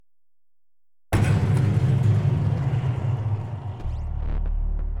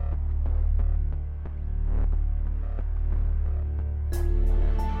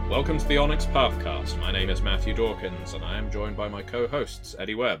Welcome to the Onyx Pathcast. My name is Matthew Dawkins, and I am joined by my co-hosts,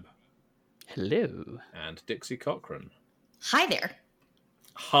 Eddie Webb. Hello. And Dixie Cochran. Hi there.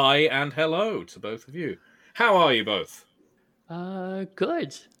 Hi and hello to both of you. How are you both?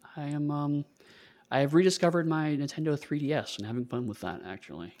 Good. I am, I have rediscovered my Nintendo 3DS and having fun with that,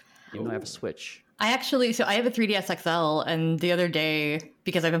 actually. Even though I have a Switch. I have a 3DS XL, and the other day,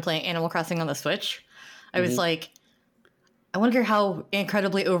 because I've been playing Animal Crossing on the Switch, I was like, I wonder how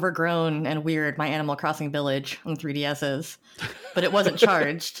incredibly overgrown and weird my Animal Crossing village on 3DS is. But it wasn't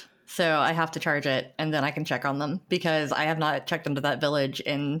charged, so I have to charge it, and then I can check on them, because I have not checked into that village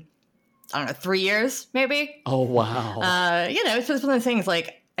in, 3 years, maybe? Oh, wow. It's just one of those things,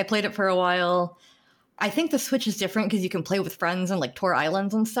 like, I played it for a while. I think the Switch is different because you can play with friends and, like, tour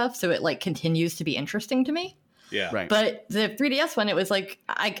islands and stuff, so it, like, continues to be interesting to me. Yeah. Right. But the 3DS one, it was like,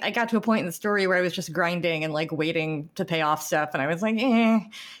 I got to a point in the story where I was just grinding and like waiting to pay off stuff. And I was like,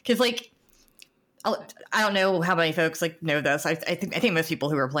 because like, I don't know how many folks like know this. I think most people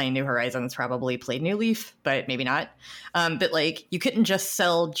who are playing New Horizons probably played New Leaf, but maybe not. But like, you couldn't just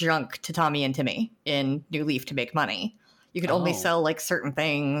sell junk to Tommy and Timmy in New Leaf to make money. You could only sell like certain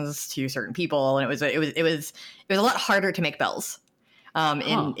things to certain people. And it was a lot harder to make bells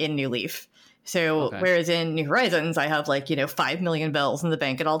in New Leaf. So whereas in New Horizons, I have like, 5 million bells in the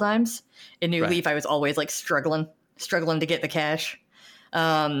bank at all times. In New Leaf, I was always like struggling to get the cash.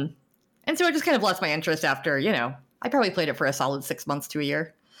 And so I just kind of lost my interest after, I probably played it for a solid 6 months to a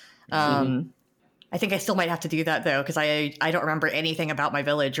year. I think I still might have to do that though, because I don't remember anything about my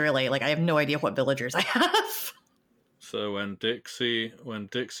village really. Like I have no idea what villagers I have. So when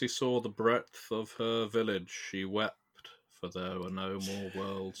Dixie saw the breadth of her village, she wept. For there were no more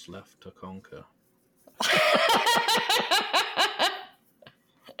worlds left to conquer.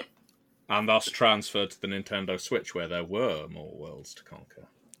 And thus transferred to the Nintendo Switch, where there were more worlds to conquer.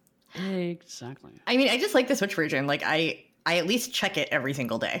 Exactly. I mean, I just like the Switch version. Like, I at least check it every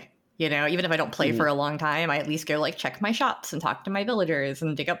single day. Even if I don't play for a long time, I at least go, like, check my shops and talk to my villagers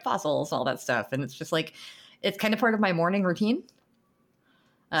and dig up fossils and all that stuff. And it's just, like, it's kind of part of my morning routine.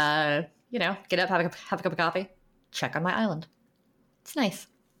 Get up, have a cup of coffee. Check on my island. It's nice.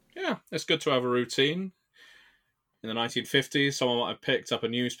 Yeah, it's good to have a routine. In the 1950s, someone might have picked up a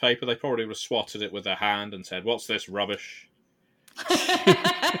newspaper. They probably would have swatted it with their hand and said, "What's this rubbish?"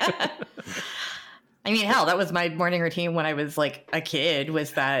 I mean, hell, that was my morning routine when I was like a kid,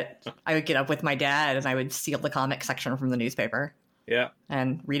 was that I would get up with my dad and I would steal the comic section from the newspaper. Yeah.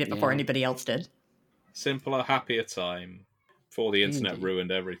 And read it before anybody else did. Simpler, happier time. Before the internet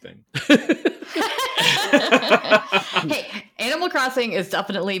ruined everything. Hey, Animal Crossing is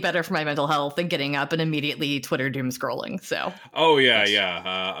definitely better for my mental health than getting up and immediately Twitter doom scrolling. So. Oh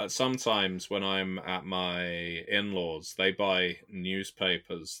yeah. Sometimes when I'm at my in-laws, they buy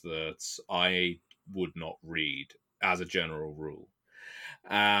newspapers that I would not read as a general rule.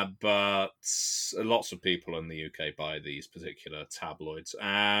 But lots of people in the UK buy these particular tabloids.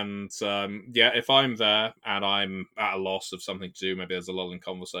 And if I'm there and I'm at a loss of something to do, maybe there's a lull in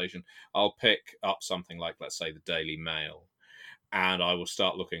conversation, I'll pick up something like, let's say, the Daily Mail, and I will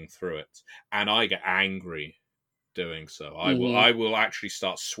start looking through it. And I get angry doing so. I will actually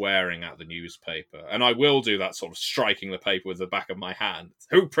start swearing at the newspaper, and I will do that, sort of striking the paper with the back of my hand.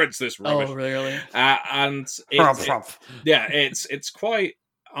 Who prints this rubbish? Oh, really? And it's quite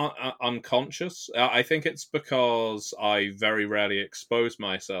unconscious. I think it's because I very rarely expose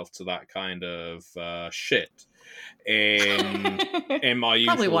myself to that kind of shit in my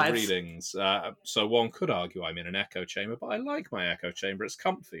usual readings. So one could argue I'm in an echo chamber, but I like my echo chamber. It's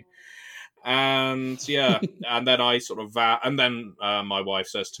comfy. And and then I sort of and then my wife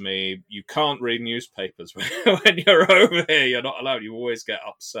says to me, "You can't read newspapers when you're over here. You're not allowed. You always get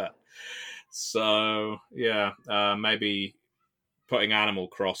upset." So maybe putting Animal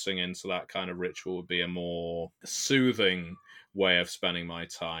Crossing into that kind of ritual would be a more soothing way of spending my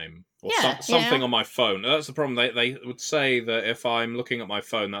time, or something on my phone. That's the problem. They would say that if I'm looking at my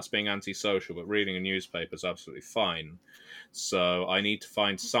phone, that's being antisocial, but reading a newspaper is absolutely fine. So I need to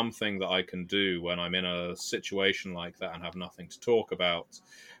find something that I can do when I'm in a situation like that and have nothing to talk about,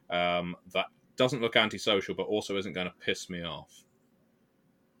 that doesn't look antisocial but also isn't going to piss me off.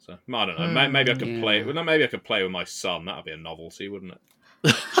 So I don't know. Maybe I could play. Well, maybe I could play with my son. That would be a novelty, wouldn't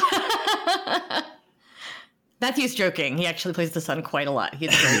it? Matthew's joking. He actually plays the son quite a lot.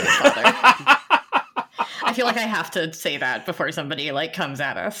 He's a very good father. I feel like I have to say that before somebody like comes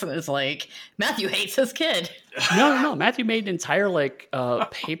at us and is like, Matthew hates his kid. No. Matthew made an entire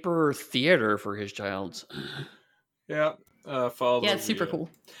paper theater for his child. Yeah. Father Yeah, of it's the super Year. cool.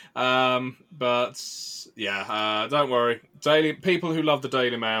 But yeah, don't worry. People who love the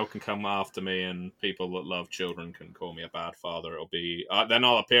Daily Mail can come after me, and people that love children can call me a bad father. It'll be then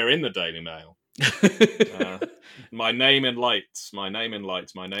I'll appear in the Daily Mail. My name in lights. My name in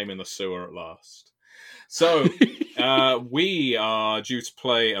lights. My name in the sewer at last. So we are due to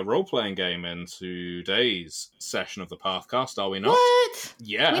play a role-playing game in today's session of the Pathcast, are we not? What?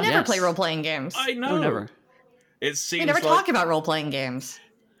 Yeah. We never Yes. play role-playing games. I know. No, never. It seems We never like talk about role-playing games.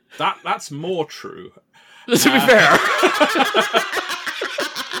 that's more true. To be fair.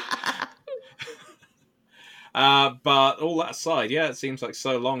 But all that aside, yeah, it seems like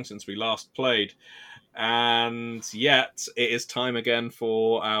so long since we last played. And yet, it is time again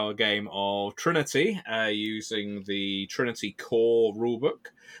for our game of Trinity, using the Trinity Core rulebook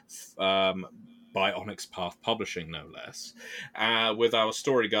by Onyx Path Publishing, no less, with our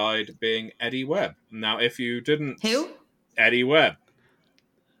story guide being Eddie Webb. Now, if you didn't... Who? Eddie Webb.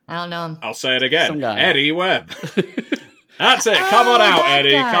 I don't know him. I'll say it again. Some guy. Eddie Webb. That's it. Come on out, that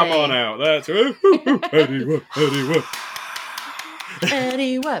Eddie. guy. Come on out. That's Eddie Webb. Eddie Webb.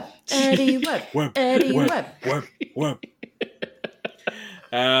 Eddie Webb. Eddie Webb. Webb. Eddie Webb. Webb. Webb.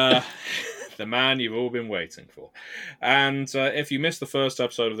 The man you've all been waiting for. And if you missed the first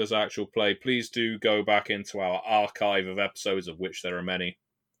episode of this actual play, please do go back into our archive of episodes, of which there are many,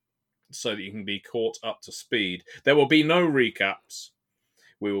 so that you can be caught up to speed. There will be no recaps.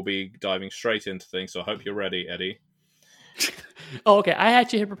 We will be diving straight into things, so I hope you're ready, Eddie. Oh, okay. I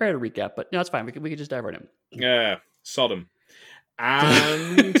actually had prepared a recap, but no, it's fine. We can just dive right in. Yeah, Sodom.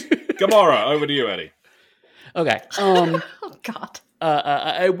 And Gamora, over to you, Eddie. Okay. Oh, God.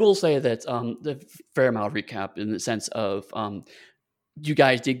 I will say that the fair amount of recap in the sense of you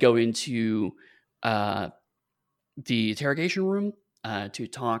guys did go into the interrogation room to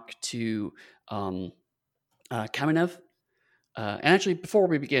talk to Kamenev. And actually, before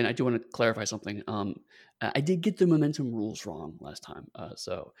we begin, I do want to clarify something. I did get the momentum rules wrong last time,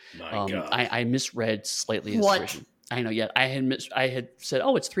 so My God. I misread slightly. The What? situation. I know. Yeah, I had said,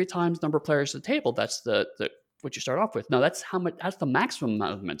 oh, it's 3 times number of players at the table. That's the what you start off with. No, that's how much. That's the maximum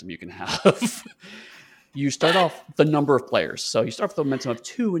amount of momentum you can have. You start off the number of players, so you start with a momentum of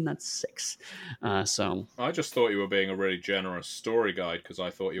 2 and not 6. So I just thought you were being a really generous story guide because I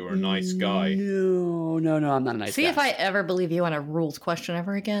thought you were a nice guy. No, I'm not a nice See guy. if I ever believe you on a rules question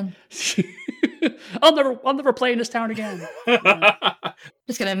ever again. I'll never play in this town again.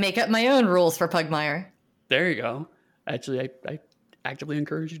 Just gonna make up my own rules for Pugmire. There you go. Actually, I actively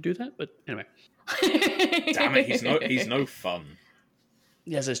encourage you to do that. But anyway, Damn it, he's no fun.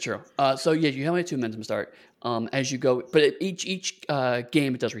 yes, that's true. So yeah, you have only 2 momentum start as you go, but each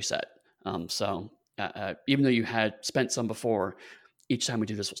game it does reset. So even though you had spent some before, each time we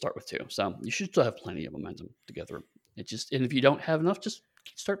do this, we'll start with 2. So you should still have plenty of momentum to go through. And if you don't have enough, just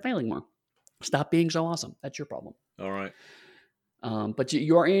start failing more. Stop being so awesome. That's your problem. All right. But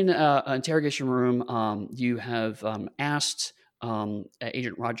you are in an interrogation room. You have asked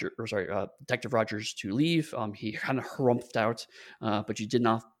Detective Rogers to leave. He kind of harumphed out, but you did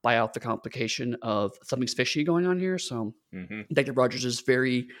not buy out the complication of something's fishy going on here. So Detective Rogers is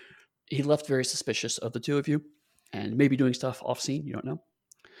he left very suspicious of the 2 of you and maybe doing stuff off scene. You don't know.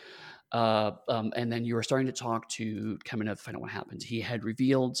 And then you were starting to talk to Kamenev to find out what happened. He had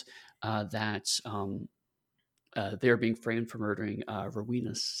revealed that they're being framed for murdering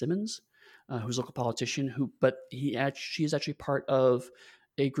Rowena Simmons, who's a local politician. She is actually part of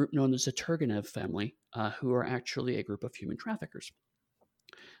a group known as the Turgenev family, who are actually a group of human traffickers.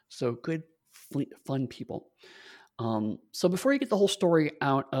 So good, fun people. So before you get the whole story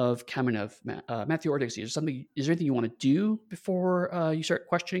out of Kamenev, Matthew or Dixie, is there anything you want to do before you start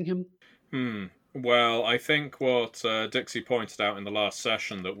questioning him? Well, I think what Dixie pointed out in the last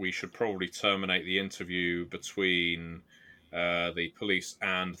session, that we should probably terminate the interview between the police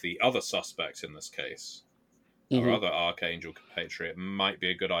and the other suspect in this case, our other Archangel compatriot, might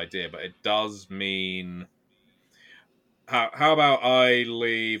be a good idea, but it does mean... How about I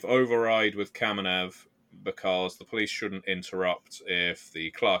override with Kamenev, because the police shouldn't interrupt if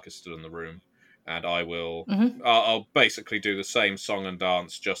the clerk is still in the room, and I will... I'll basically do the same song and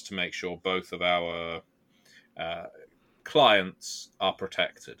dance just to make sure both of our clients are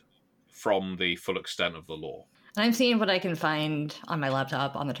protected from the full extent of the law. I'm seeing what I can find on my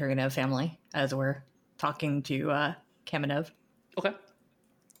laptop on the Turgenev family as we're talking to Kamenev. Okay.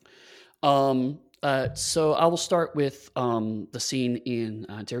 So I will start with the scene in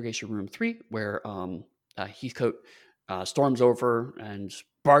interrogation room 3, where Heathcote storms over and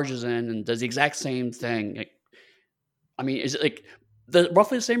barges in and does the exact same thing. I mean, is it like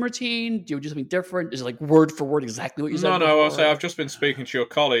roughly the same routine? Do you do something different? Is it like word for word exactly what you said No, before? I'll say I've just been speaking to your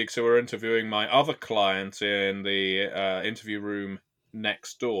colleagues who are interviewing my other client in the interview room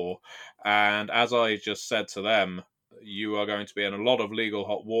next door, and as I just said to them, you are going to be in a lot of legal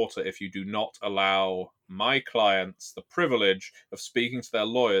hot water if you do not allow my clients the privilege of speaking to their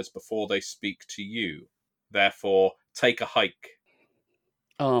lawyers before they speak to you. Therefore, take a hike.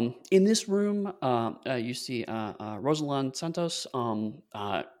 In this room, you see Rosalind Santos.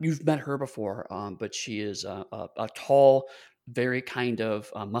 You've met her before, but she is a tall, very kind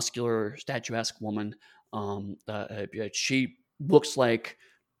of muscular, statuesque woman. She looks like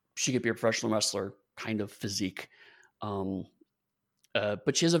she could be a professional wrestler kind of physique.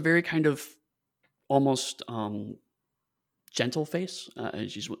 But she has a very kind of almost gentle face. And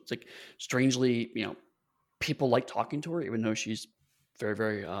she's like strangely, people like talking to her, even though she's very,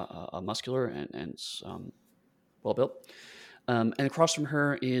 very muscular and well built. And across from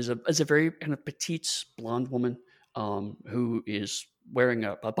her is a very kind of petite blonde woman who is wearing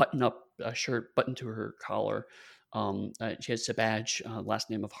a button-up shirt buttoned to her collar. She has a badge,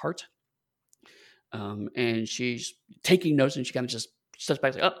 last name of Hart. And she's taking notes, and she kind of just steps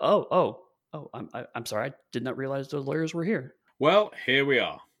back, like, I'm sorry, I did not realize those lawyers were here. Well, here we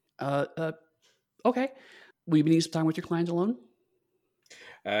are. Okay. Will you be needing some time with your client alone?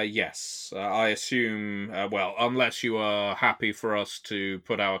 Yes, I assume. Well, unless you are happy for us to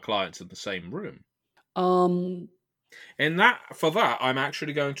put our clients in the same room. For that, I'm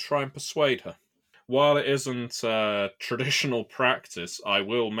actually going to try and persuade her. While it isn't traditional practice, I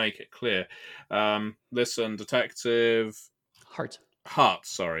will make it clear. Listen, Detective Hart,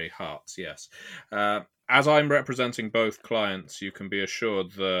 yes. As I'm representing both clients, you can be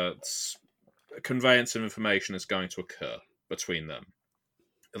assured that conveyance of information is going to occur between them.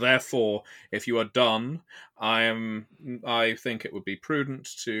 Therefore, if you are done, I think it would be prudent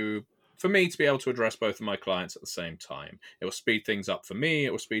for me to be able to address both of my clients at the same time. It will speed things up for me,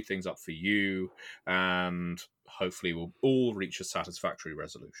 it will speed things up for you, and hopefully we'll all reach a satisfactory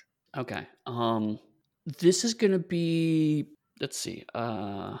resolution. Okay. This is going to be, let's see.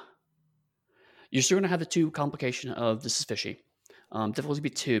 You're still going to have the two complication of this is fishy. Difficulty be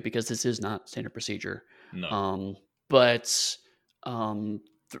 2 because this is not standard procedure. No. But the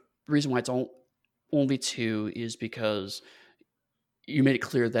reason why it's only 2 is because you made it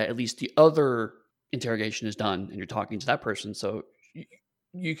clear that at least the other interrogation is done and you're talking to that person. So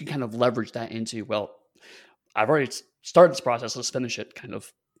you can kind of leverage that into, well, I've already started this process, let's finish it kind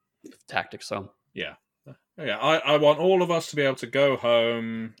of tactic. So yeah. I want all of us to be able to go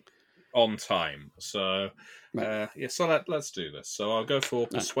home on time. So right. so let's do this. So I'll go for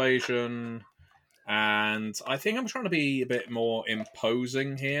persuasion. And I think I'm trying to be a bit more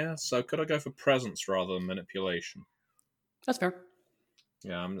imposing here. So could I go for presence rather than manipulation? That's fair.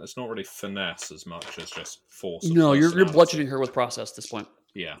 Yeah, it's not really finesse as much as just force. No, you're bludgeoning her with process at this point.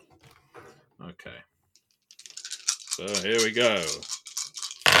 Yeah. Okay. So here we go.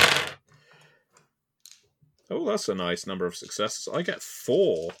 Oh, that's a nice number of successes. I get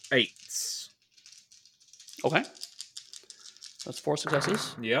 4 8s. Okay. That's 4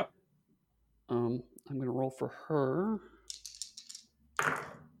 successes. Yep. I'm going to roll for her.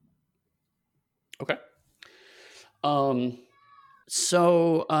 Okay.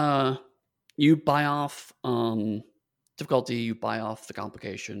 So you buy off difficulty, you buy off the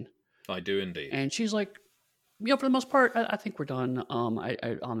complication. I do indeed. And she's like, for the most part, I think we're done.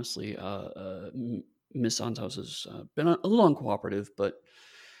 I honestly, Miss Santos has been a little uncooperative, but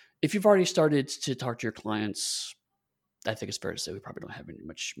if you've already started to talk to your clients, I think it's fair to say we probably don't have any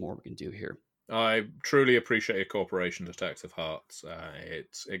much more we can do here. I truly appreciate your cooperation, Detective Hart.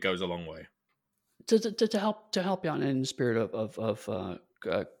 It goes a long way. To help you out in the spirit of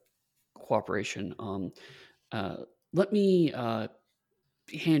cooperation, let me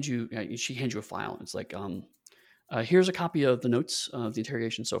hand you. She hands you a file. It's like, here's a copy of the notes of the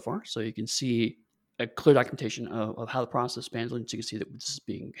interrogation so far, so you can see a clear documentation of how the process is handled, so you can see that this is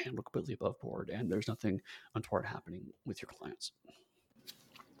being handled completely above board, and there's nothing untoward happening with your clients.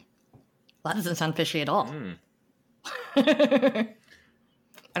 Well, that doesn't sound fishy at all.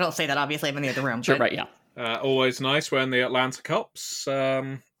 I don't say that, obviously, I'm in the other room. Sure, but... right, yeah. Always nice when the Atlanta cops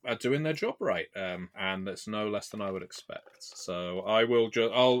are doing their job right, and it's no less than I would expect. So I will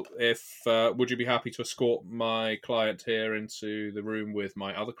would you be happy to escort my client here into the room with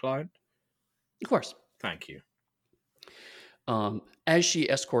my other client? Of course. Thank you. As she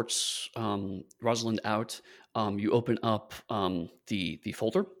escorts Rosalind out, you open up the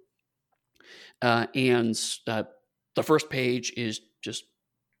folder, and the first page is just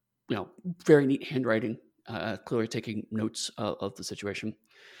very neat handwriting. clearly taking notes of the situation.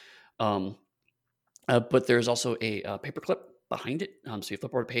 But there's also a paperclip behind it. So you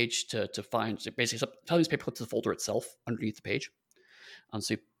flip over the page to find, so basically tell these paperclips to the folder itself underneath the page.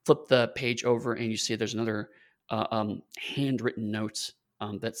 So you flip the page over and you see there's another handwritten note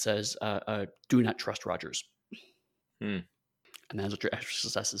that says, "Do not trust Rogers." And that's what your extra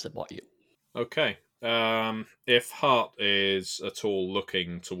successes have bought you. Okay. If Hart is at all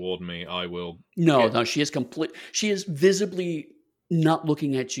looking toward me, I will. No, she is She is visibly not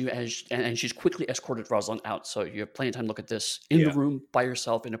looking at you and she's quickly escorted Rosalind out. So you have plenty of time to look at this in the room by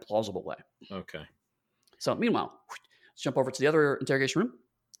yourself in a plausible way. Okay. So meanwhile, let's jump over to the other interrogation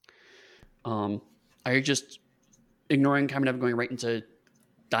room. Are you just ignoring Kamenev going right into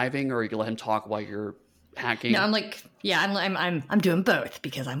diving, or are you gonna let him talk while you're hacking? No, I'm like, yeah, I'm doing both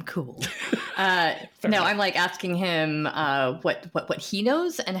because I'm cool. No, I'm like asking him what he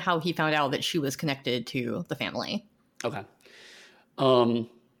knows and how he found out that she was connected to the family. Okay. And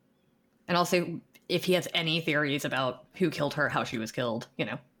also if he has any theories about who killed her, how she was killed, you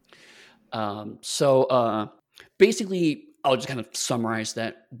know. So basically, I'll just kind of summarize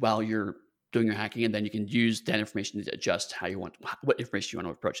that while you're doing your hacking, and then you can use that information to adjust what information you want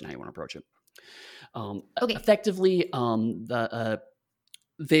to approach and how you want to approach it. Okay. Effectively,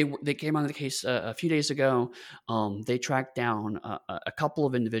 they came on the case a few days ago. They tracked down a couple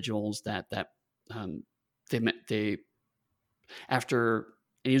of individuals that they after,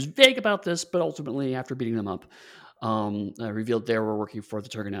 and he was vague about this, but ultimately after beating them up, revealed they were working for the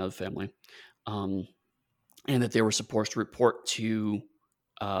Turgenev family, and that they were supposed to report to.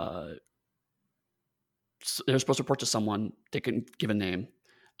 They were supposed to report to someone. They couldn't give a name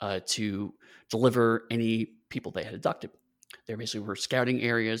to deliver any people they had abducted. They basically were scouting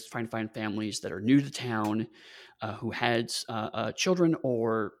areas, trying to find families that are new to town, who had children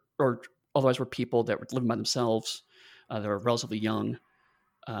or otherwise were people that were living by themselves, that were relatively young,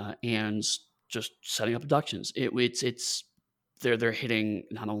 and just setting up abductions. They're hitting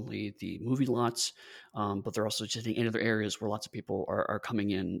not only the movie lots, but they're also just hitting in other areas where lots of people are coming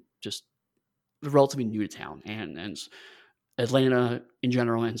in, just relatively new to town, and Atlanta in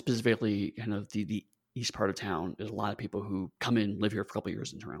general, and specifically kind of the east part of town. There's a lot of people who come in, live here for a couple of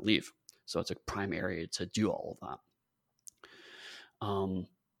years, and turn around and leave. So it's a prime area to do all of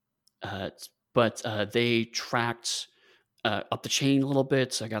that. But they tracked up the chain a little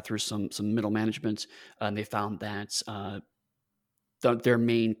bit. So I got through some middle management, and they found that their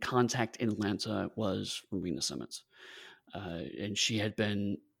main contact in Atlanta was Rowena Simmons, and she had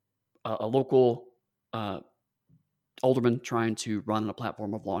been a local alderman trying to run a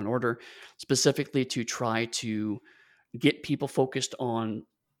platform of law and order, specifically to try to get people focused on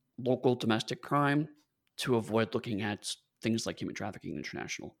local domestic crime to avoid looking at things like human trafficking and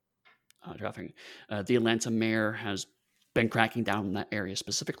international trafficking. The Atlanta mayor has been cracking down in that area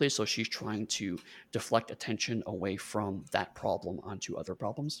specifically, so she's trying to deflect attention away from that problem onto other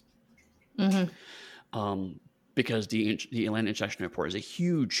problems. Because the Atlanta International Airport is a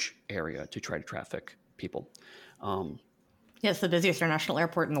huge area to try to traffic people. It's the busiest international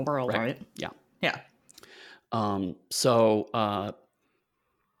airport in the world, right? Yeah. So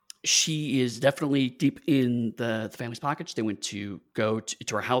she is definitely deep in the family's pockets. They went to go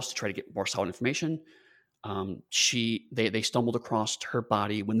to her house to try to get more solid information. They stumbled across her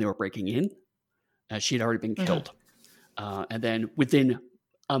body when they were breaking in. She had already been killed. And then within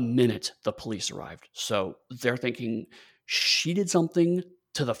a minute, the police arrived. So they're thinking she did something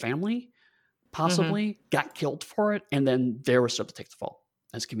to the family, possibly got killed for it, and then they were still to take the fall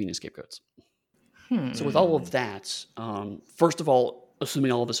as convenient scapegoats. So with all of that, first of all,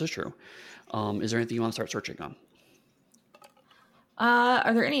 assuming all of this is true, is there anything you want to start searching on?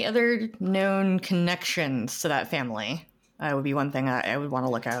 Are there any other known connections to that family? Would be one thing I would want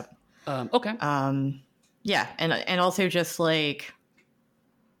to look at. Okay. Yeah, and also just like,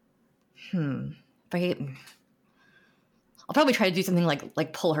 I'll probably try to do something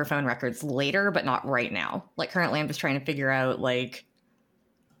like pull her phone records later, but not right now. Like currently, I'm just trying to figure out like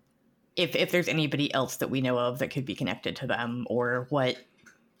if there's anybody else that we know of that could be connected to them, or what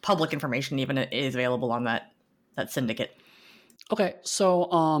public information even is available on that syndicate. Okay,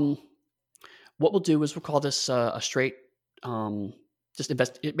 so what we'll do is we'll call this a straight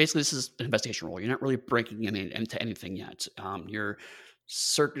basically this is an investigation role. You're not really breaking into anything yet. You're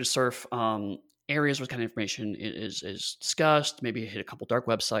surf areas where kind of information is discussed, maybe hit a couple dark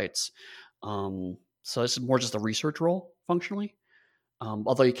websites. So this is more just a research role functionally.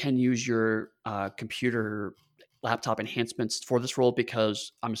 Although you can use your computer laptop enhancements for this role,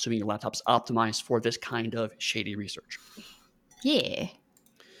 because I'm assuming your laptop's optimized for this kind of shady research. Yeah.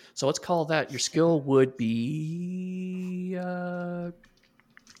 So let's call that your skill would be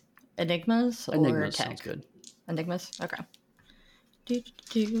Enigmas or Enigmas. tech? Sounds good. Enigmas? Okay.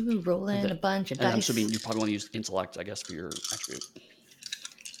 Rolling a bunch of And I'm dice. assuming you probably want to use intellect, I guess, for your attribute.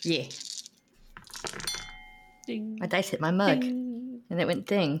 Yeah. Ding. My dice hit my mug. Ding. And it went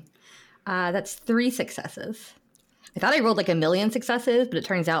ding. That's 3 successes. I thought I rolled like a million successes, but it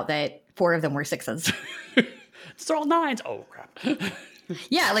turns out that 4 of them were 6s. They're all 9s. Oh, crap.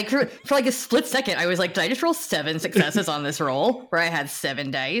 Yeah, like for like a split second, I was like, did I just roll 7 successes on this roll where I had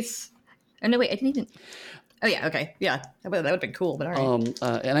 7 dice? Oh, no, wait, I didn't even... Oh, yeah, okay. Yeah, that would have been cool, but all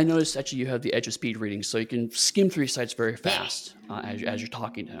right. And I noticed actually you have the edge of speed reading, so you can skim through sites very fast as you're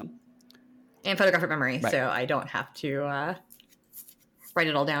talking to him. And photographic memory, Right. so I don't have to write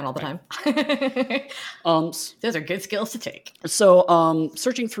it all down all the time. Those are good skills to take. So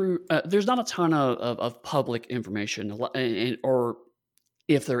searching through, there's not a ton of public information, or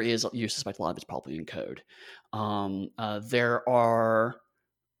if there is, you suspect a lot of it's probably in code. There are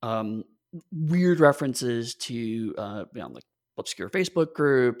weird references to like obscure Facebook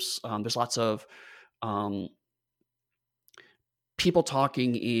groups. There's lots of people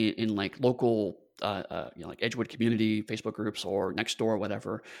talking in like local like Edgewood community Facebook groups or next door or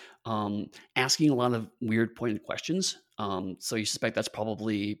whatever, asking a lot of weird pointed questions. So you suspect that's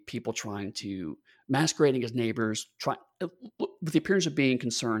probably people trying to masquerading as neighbors, with the appearance of being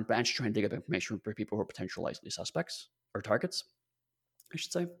concerned, but actually trying to dig up information for people who are potential likely suspects or targets, I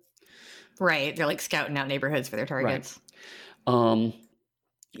should say. Right, they're like scouting out neighborhoods for their targets. Right.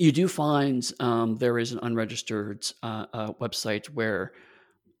 You do find there is an unregistered website where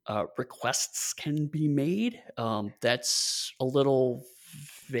requests can be made. That's a little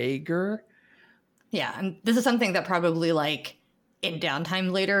vaguer. Yeah, and this is something that probably like in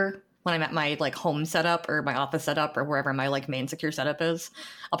downtime later, when I'm at my like home setup or my office setup or wherever my like main secure setup is,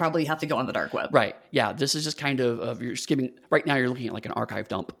 I'll probably have to go on the dark web. Right. Yeah. This is just kind of you're skimming. Right now, you're looking at like an archive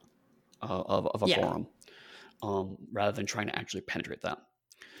dump of a forum, rather than trying to actually penetrate that.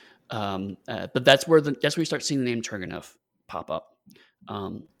 But that's where you start seeing the name Turgenev pop up.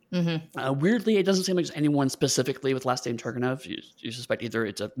 Weirdly, it doesn't seem like there's anyone specifically with last name Turgenev. You suspect either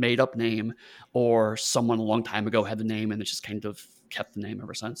it's a made up name or someone a long time ago had the name and it's just kind of kept the name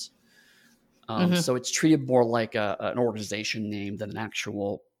ever since. So it's treated more like an organization name than an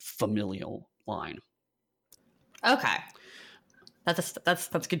actual familial line. Okay,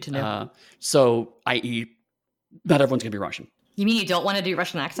 that's good to know. So, i.e., not everyone's gonna be Russian. You mean you don't want to do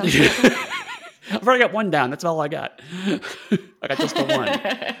Russian accents? I've already got one down. That's all I got. I got just the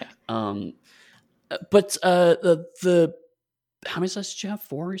one. But the how many slices did you have?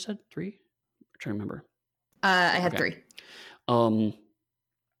 4? You said 3? I'm trying to remember. I had 3.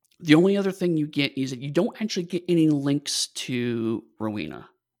 The only other thing you get is that you don't actually get any links to Rowena.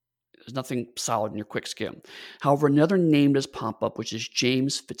 There's nothing solid in your quick skim. However, another name does pop up, which is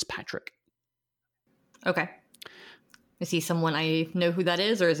James Fitzpatrick. Okay. Is he someone I know who that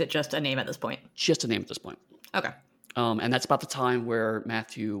is, or is it just a name at this point? Just a name at this point. Okay. And that's about the time where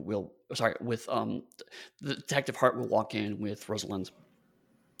the Detective Hart will walk in with Rosalind,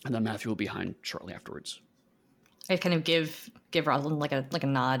 and then Matthew will be behind shortly afterwards. I kind of give Rosalind like a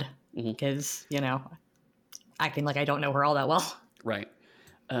nod because acting like I don't know her all that well. Right.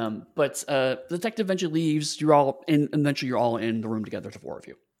 But the detective eventually leaves. Eventually you're all in the room together, the 4 of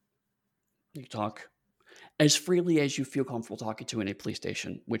you. You talk as freely as you feel comfortable talking to in a police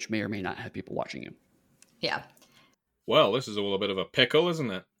station, which may or may not have people watching you. Yeah. Well, this is all a bit of a pickle,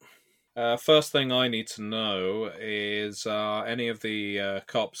 isn't it? First thing I need to know is any of the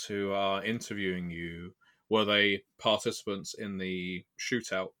cops who are interviewing you, were they participants in the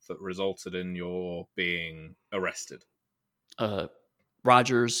shootout that resulted in your being arrested?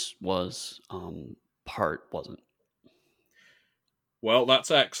 Rogers was, Hart wasn't. Well, that's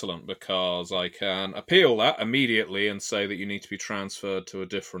excellent, because I can appeal that immediately and say that you need to be transferred to a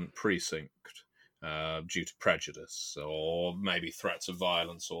different precinct due to prejudice, or maybe threats of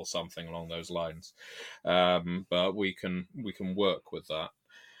violence or something along those lines. But we can work with that.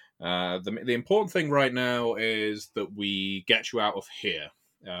 The important thing right now is that we get you out of here.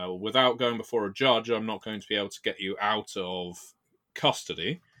 Without going before a judge, I'm not going to be able to get you out of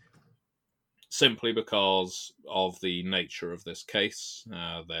custody, simply because of the nature of this case.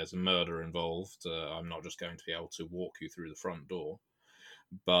 There's a murder involved. I'm not just going to be able to walk you through the front door.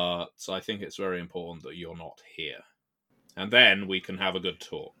 But I think it's very important that you're not here. And then we can have a good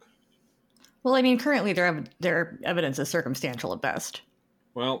talk. Well, I mean, currently their evidence is circumstantial at best.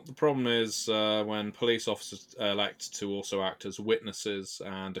 Well, the problem is when police officers elect to also act as witnesses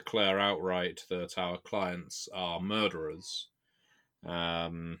and declare outright that our clients are murderers,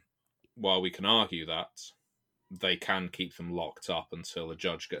 While we can argue that, they can keep them locked up until a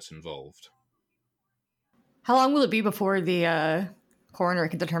judge gets involved. How long will it be before the coroner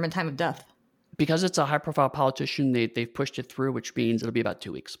can determine time of death? Because it's a high-profile politician, they've pushed it through, which means it'll be about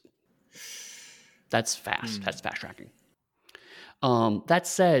 2 weeks. That's fast. That's fast tracking. That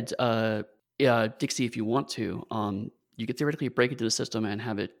said, Dixie, if you want to, you could theoretically break into the system and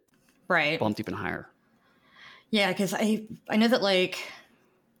have it bumped even higher. Yeah, because I know that like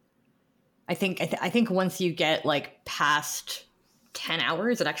I think once you get like past 10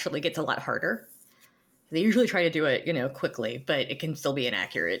 hours, it actually gets a lot harder. They usually try to do it, quickly, but it can still be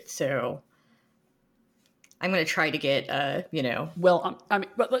inaccurate. So I'm going to try to get, Well,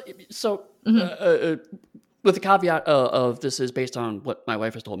 with the caveat of this is based on what my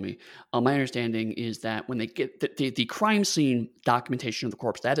wife has told me, my understanding is that when they get the crime scene documentation of the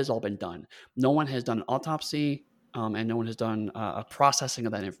corpse, that has all been done. No one has done an autopsy, and no one has done a processing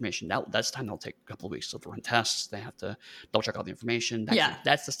of that information. That's time that'll take a couple of weeks. So to run tests, they have to double check all the information.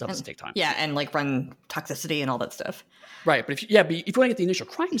 That's the stuff that's take time. Yeah, and like run toxicity and all that stuff. Right, but if you want to get the initial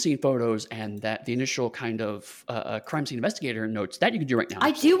crime scene photos and that the initial kind of crime scene investigator notes, that you can do right now.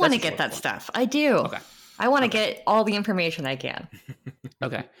 I do want to get that stuff. I do. Okay. I want to get all the information I can.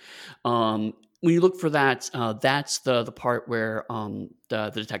 Okay. When you look for that, that's the part where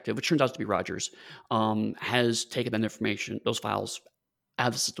the detective, which turns out to be Rogers, has taken that information, those files, out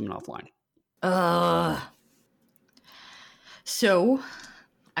of the system and offline. So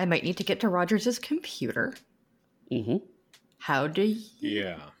I might need to get to Rogers's computer. Mm-hmm. How do you?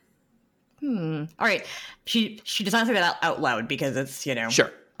 Yeah. All right. She does not say that out loud because it's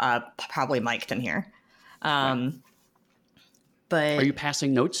sure. Probably mic'd in here. Right. But are you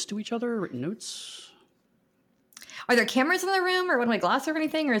passing notes to each other? Written notes? Are there cameras in the room or one-way glass or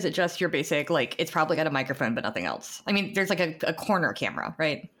anything? Or is it just your basic, like, it's probably got a microphone, but nothing else? I mean, there's like a corner camera,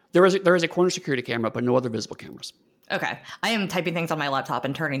 right? There is a corner security camera, but no other visible cameras. Okay. I am typing things on my laptop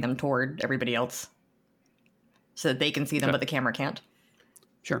and turning them toward everybody else so that they can see them, but the camera can't.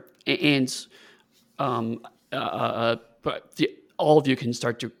 Sure. And but all of you can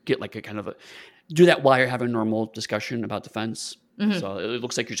start to get like a kind of a, do that while you're having a normal discussion about defense. Mm-hmm. So it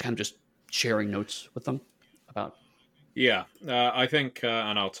looks like you're just kind of just sharing notes with them about. Yeah, I think,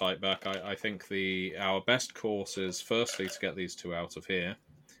 and I'll type back, I think our best course is firstly to get these two out of here,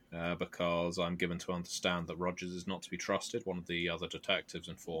 because I'm given to understand that Rogers is not to be trusted. One of the other detectives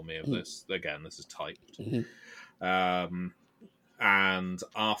informed me of this. Again, this is typed. Mm-hmm. And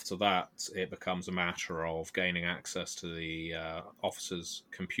after that, it becomes a matter of gaining access to the officer's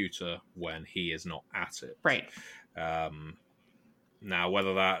computer when he is not at it. Right. Now,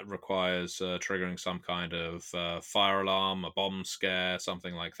 whether that requires triggering some kind of fire alarm, a bomb scare,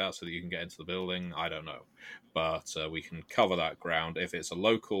 something like that, so that you can get into the building, I don't know. But we can cover that ground. If it's a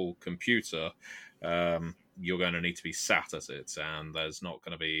local computer, you're going to need to be sat at it, and there's not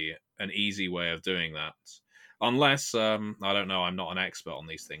going to be an easy way of doing that. Unless, I don't know, I'm not an expert on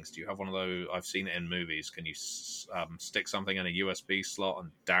these things. Do you have one of those? I've seen it in movies. Can you stick something in a USB slot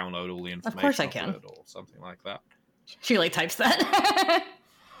and download all the information? Of course I can. Or something like that? She like types that.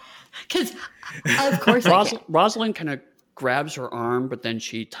 Because, of course I can. Rosalind kind of grabs her arm, but then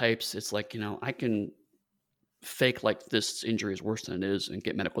she types, it's like, I can fake like this injury is worse than it is and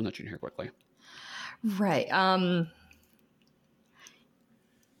get medical attention here quickly. Right.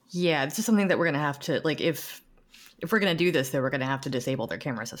 Yeah, this is something that we're going to have to, like, if we're going to do this, then we're going to have to disable their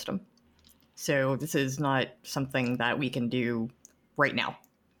camera system. So this is not something that we can do right now.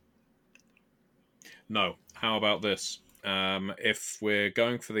 No. How about this? If we're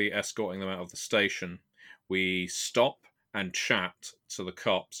going for the escorting them out of the station, we stop and chat to the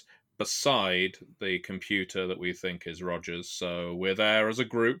cops beside the computer that we think is Rogers. So we're there as a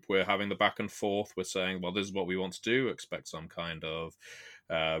group. We're having the back and forth. We're saying, well, this is what we want to do. Expect some kind of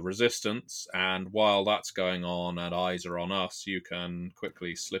resistance. And while that's going on and eyes are on us, you can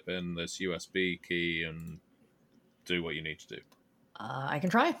quickly slip in this USB key and do what you need to do. I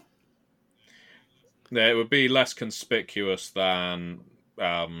can try. Yeah, it would be less conspicuous than,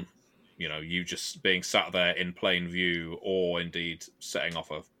 you just being sat there in plain view or indeed setting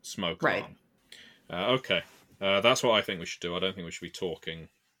off a smoke alarm. Okay. That's what I think we should do. I don't think we should be talking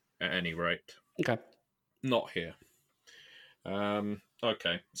at any rate. Okay. Not here.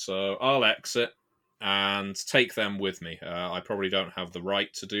 Okay, so I'll exit and take them with me. I probably don't have the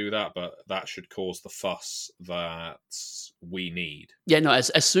right to do that, but that should cause the fuss that we need. Yeah, no,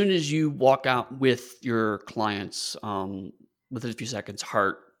 as soon as you walk out with your clients, within a few seconds,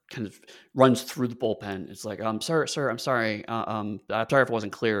 Hart kind of runs through the bullpen. It's like, sir, I'm sorry. I'm sorry if it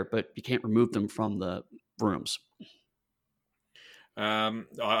wasn't clear, but you can't remove them from the rooms.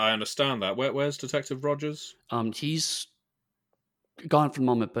 I understand that. Where's Detective Rogers? He's gone for the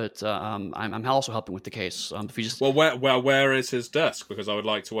moment, but I'm also helping with the case. If you just Well, where is his desk? Because I would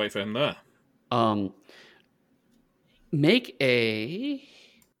like to wait for him there. Make a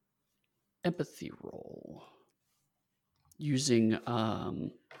empathy roll using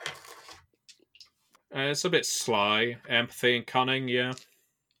It's a bit sly, empathy and cunning. Yeah.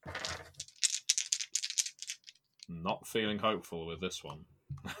 Not feeling hopeful with this one.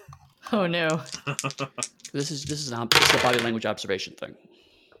 Oh no. this is a body language observation thing.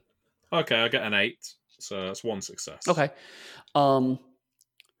 Okay, I get an 8, so that's one success. Okay.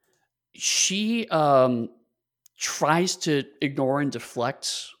 She tries to ignore and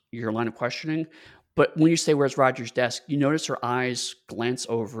deflect your line of questioning, but when you say where's Roger's desk, you notice her eyes glance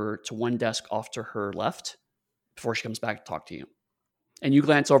over to one desk off to her left before she comes back to talk to you. And you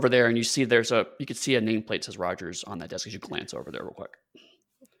glance over there and you see you can see a nameplate that says Rogers on that desk as you glance over there real quick.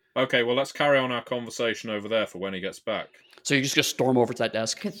 Okay, well, let's carry on our conversation over there for when he gets back. So you're just going to storm over to that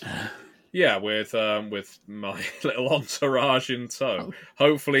desk? Yeah, with my little entourage in tow.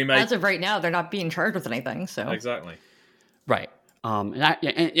 Hopefully, as of right now, they're not being charged with anything. So exactly, right.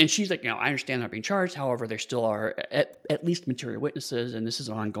 And she's like, I understand they're not being charged. However, there still are at least material witnesses, and this is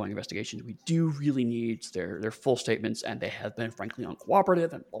an ongoing investigation. We do really need their full statements, and they have been frankly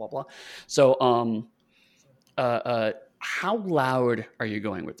uncooperative and blah blah blah. So, how loud are you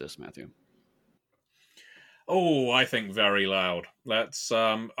going with this, Matthew? Oh, I think very loud. Let's.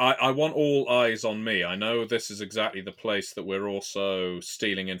 I want all eyes on me. I know this is exactly the place that we're also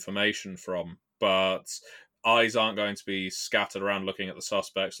stealing information from, but eyes aren't going to be scattered around looking at the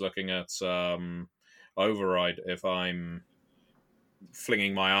suspects, looking at Override if I'm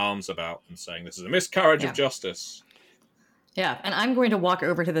flinging my arms about and saying this is a miscarriage of justice. Yeah, and I'm going to walk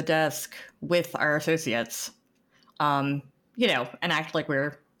over to the desk with our associates, and act like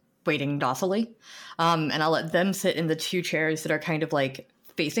we're waiting docilely. And I'll let them sit in the 2 chairs that are kind of like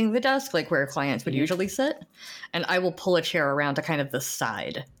facing the desk, like where clients would usually sit. And I will pull a chair around to kind of the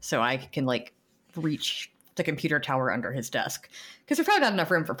side so I can like reach the computer tower under his desk. Because there's probably not enough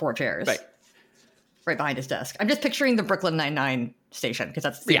room for 4 chairs. Right behind his desk. I'm just picturing the Brooklyn Nine-Nine station because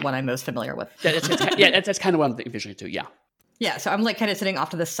that's the one I'm most familiar with. That's kind of what I'm envisioning too. Yeah. Yeah, so I'm like kind of sitting off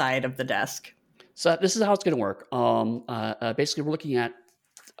to the side of the desk. So this is how it's going to work. Basically, we're looking at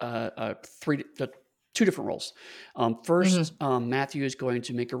 2 different roles. First, Matthew is going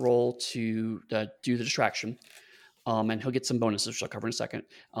to make a roll to do the distraction, and he'll get some bonuses, which I'll cover in a second.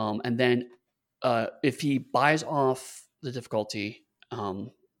 And then if he buys off the difficulty,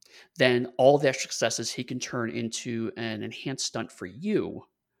 then all the extra successes he can turn into an enhanced stunt for you,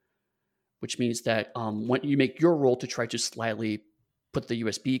 which means that when you make your roll to try to slightly put the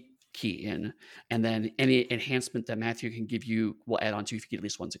USB key in, and then any enhancement that Matthew can give you will add on to if you get at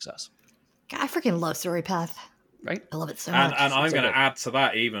least 1 success. God, I freaking love Story Path. Right? I love it so much. And I'm going to add to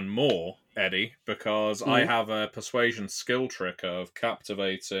that even more, Eddie, because I have a persuasion skill trick of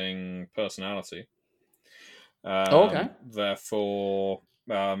captivating personality. Okay. Therefore,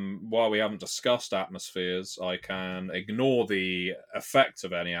 while we haven't discussed atmospheres, I can ignore the effect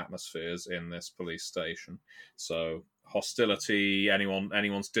of any atmospheres in this police station. So hostility,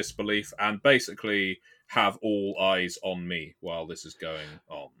 anyone's disbelief, and basically have all eyes on me while this is going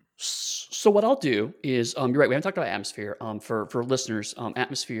on. So what I'll do is, you're right, we haven't talked about atmosphere. For listeners,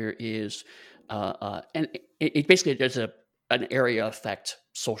 atmosphere is, and it basically is an area affect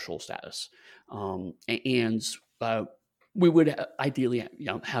social status, and we would ideally,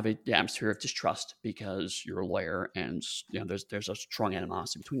 have an atmosphere of distrust because you're a lawyer, and there's a strong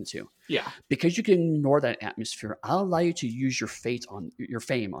animosity between the two. Yeah, because you can ignore that atmosphere, I'll allow you to use your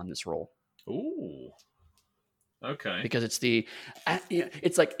fame on this roll. Ooh. Okay. Because it's the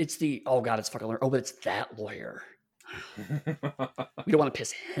oh god, it's fucking lawyer. Oh, but it's that lawyer. We don't want to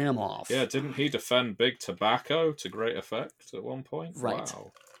piss him off. Yeah, didn't he defend Big Tobacco to great effect at one point? Right.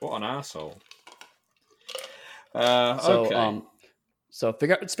 Wow, what an asshole. Okay. So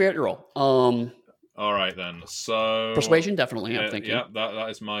figure out your roll. All right then. So persuasion, definitely. I'm thinking. Yeah, that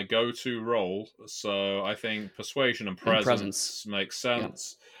is my go-to roll. So I think persuasion and presence makes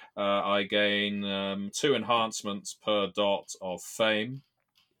sense. Yeah. I gain 2 enhancements per dot of fame.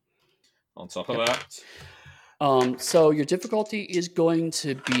 On top of that. So your difficulty is going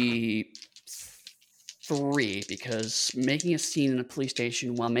to be 3 because making a scene in a police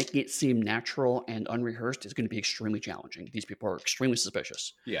station while making it seem natural and unrehearsed is going to be extremely challenging. These people are extremely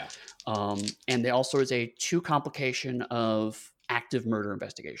suspicious. Yeah. And there also is a 2 complication of active murder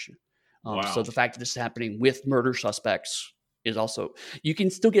investigation. Wow. So the fact that this is happening with murder suspects is also, you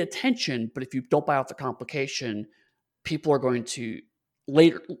can still get attention, but if you don't buy off the complication, people are going to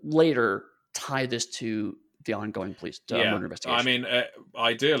later tie this to the ongoing murder investigation. I mean,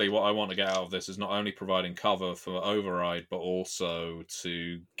 ideally, what I want to get out of this is not only providing cover for override, but also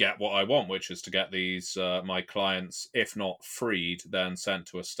to get what I want, which is to get these my clients, if not freed, then sent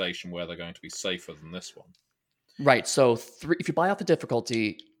to a station where they're going to be safer than this one. Right. So if you buy off the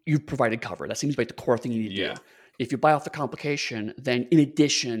difficulty, you've provided cover. That seems like the core thing you need to do. If you buy off the complication, then in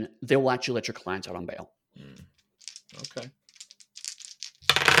addition, they will actually let your clients out on bail. Okay.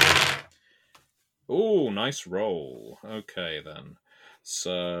 Oh, nice roll. Okay, then.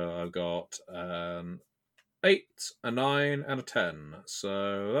 So I've got 8, a 9, and a 10. So,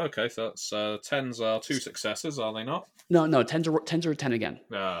 okay, so that's 10s are 2 successes, are they not? No, 10s are 10 again.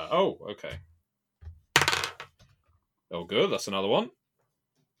 Okay. Oh, good. That's another one.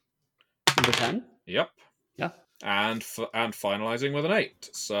 Number 10? Yep. Yeah. And finalizing with an 8.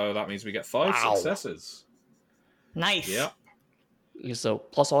 So that means we get 5 successes. Nice. Yep. Okay, so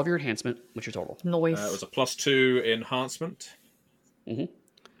plus all of your enhancement, what's your total? Noise. It was a +2 enhancement. Mm-hmm.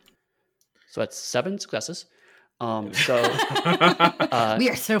 So that's 7 successes. We are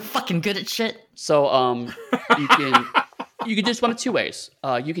so fucking good at shit. So you can do this one of 2 ways.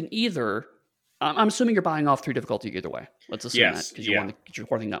 You can either, I'm assuming you're buying off 3 difficulty either way. Let's assume that because you want to get your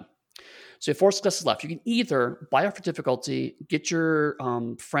core thing done. So you have 4 successes left. You can either buy off for difficulty, get your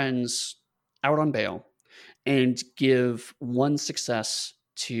friends out on bail, and give 1 success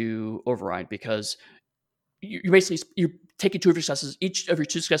to override, because you take 2 of your successes. Each of your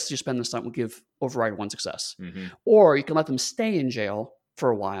 2 successes you spend this time will give override 1 success. Mm-hmm. Or you can let them stay in jail for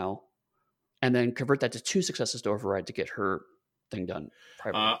a while and then convert that to 2 successes to override to get her thing done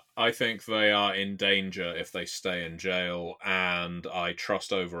privately. I think they are in danger if they stay in jail, and I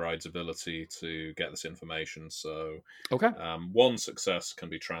trust Override's ability to get this information. So, okay, 1 success can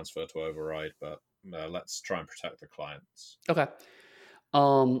be transferred to Override, but let's try and protect the clients. Okay.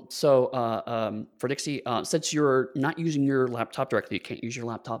 So for Dixie, since you're not using your laptop directly, you can't use your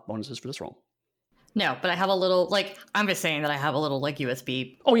laptop bonuses for this roll. No, but I have a little, I'm just saying that I have a little,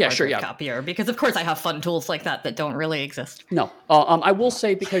 USB copier, because of course I have fun tools like that don't really exist. No, I will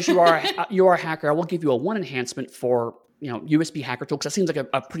say, because you are a hacker, I will give you a 1 enhancement for, USB hacker tool, because that seems like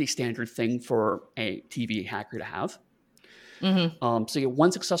a pretty standard thing for a TV hacker to have. Mm-hmm. So you get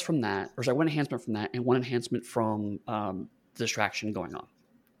 1 success from that, 1 enhancement from that, and 1 enhancement from the distraction going on.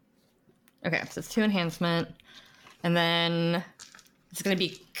 Okay, so it's 2 enhancement, and then it's going to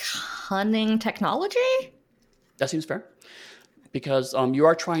be cunning technology? That seems fair. Because you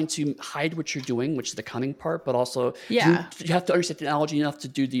are trying to hide what you're doing, which is the cunning part, but also you have to understand technology enough to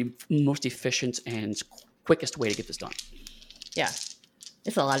do the most efficient and quickest way to get this done. Yeah.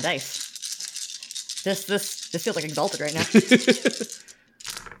 It's a lot of dice. This feels like Exalted right now.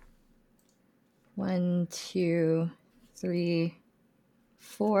 1, 2, 3,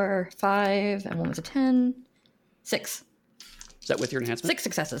 4, 5, and 1 was a 10. 6. Is that with your enhancement? 6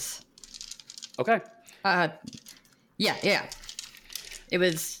 successes. Okay. Yeah. It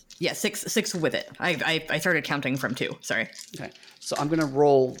was 6 with it. I started counting from 2. Sorry. Okay. So I'm gonna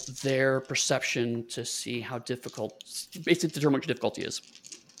roll their perception to see how difficult, basically determine what your difficulty is.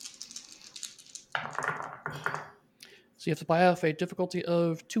 So you have to buy off a difficulty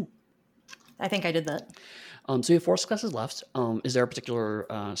of 2. I think I did that. So you have 4 successes left. Is there a particular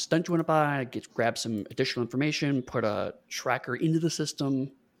stunt you want to buy? Grab some additional information, put a tracker into the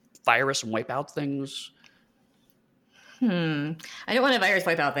system, virus and wipe out things? I don't want to virus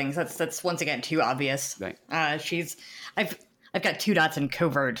wipe out things. That's once again too obvious. Right. I've got 2 dots in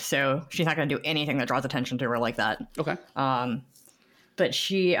covert, so she's not going to do anything that draws attention to her like that. Okay. But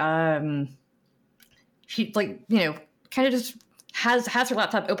she kind of just has her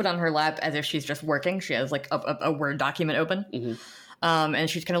laptop open on her lap as if she's just working. She has a Word document open. Mm-hmm. And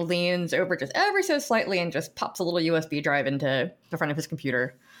she kind of leans over just ever so slightly and just pops a little USB drive into the front of his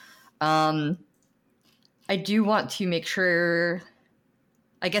computer. I do want to make sure,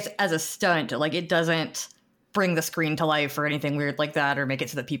 I guess as a stunt, it doesn't bring the screen to life or anything weird like that, or make it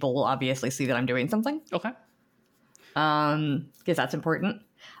so that people will obviously see that I'm doing something. Okay. Because that's important.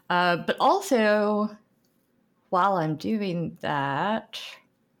 But also, while I'm doing that,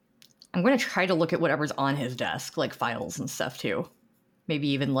 I'm going to try to look at whatever's on his desk, like files and stuff too. Maybe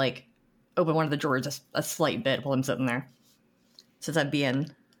even open one of the drawers a slight bit while I'm sitting there. Since I'm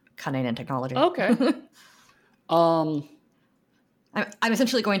being cunning and technology. Okay. I'm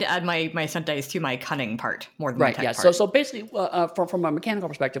essentially going to add my stunt dice to my cunning part more than right. my tech Yeah. part. So basically, from a mechanical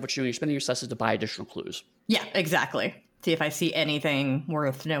perspective, what you're doing, you're spending your successes to buy additional clues. Yeah, exactly. See if I see anything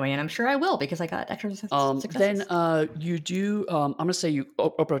worth knowing, and I'm sure I will because I got extra successes. Then you do. I'm going to say you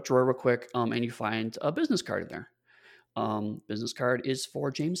open a drawer real quick, and you find a business card in there. business card is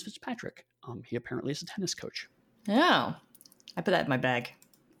for James Fitzpatrick. He apparently is a tennis coach. Oh, I put that in my bag.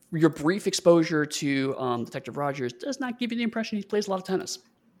 Your brief exposure to Detective Rogers does not give you the impression he plays a lot of tennis.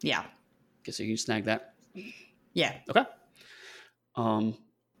 Yeah. Okay, so you can snag that. Yeah. Okay. Sometimes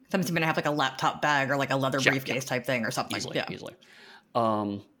you're going to have like a laptop bag or like a leather briefcase type thing or something. Easily.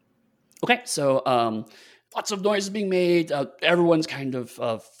 Okay, so lots of noise is being made. Everyone's kind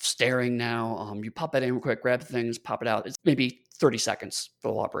of staring now. You pop that in real quick, grab things, pop it out. It's maybe 30 seconds for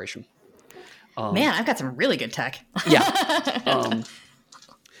the whole operation. Man, I've got some really good tech. Yeah.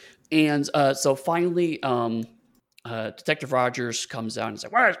 And so finally, Detective Rogers comes out and is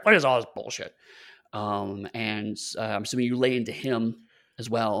like, what is all this bullshit? And I'm assuming you lay into him as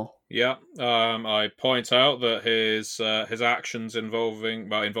well. Yeah, I point out that his actions involved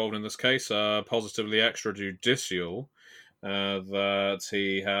in this case are positively extrajudicial. That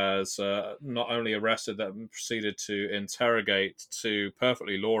he has not only arrested but proceeded to interrogate two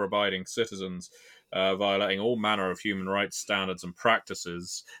perfectly law-abiding citizens, violating all manner of human rights standards and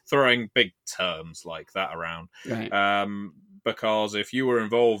practices, throwing big terms like that around. Right. Because if you were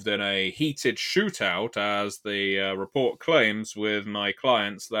involved in a heated shootout, as the report claims, with my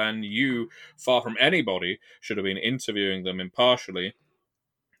clients, then you, far from anybody, should have been interviewing them impartially.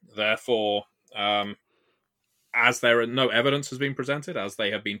 Therefore, as no evidence has been presented, as they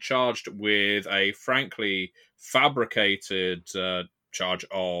have been charged with a frankly fabricated charge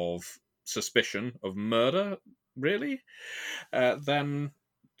of suspicion of murder, really, then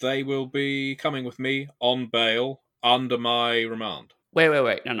they will be coming with me on bail under my remand.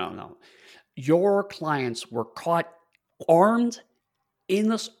 Wait. No. Your clients were caught armed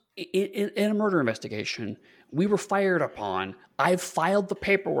in a murder investigation. We were fired upon. I've filed the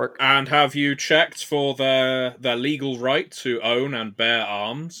paperwork. And have you checked for their legal right to own and bear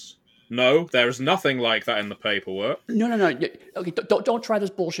arms? No, there is nothing like that in the paperwork. No. Okay, don't try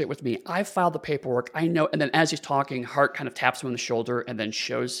this bullshit with me. I filed the paperwork. I know. And then as he's talking, Hart kind of taps him on the shoulder and then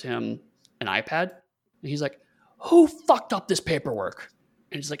shows him an iPad. And he's like, "Who fucked up this paperwork?"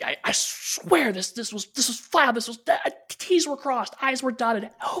 And he's like, I swear this was filed. T's were crossed, I's were dotted.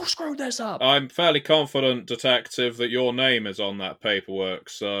 Who screwed this up? I'm fairly confident, detective, that your name is on that paperwork.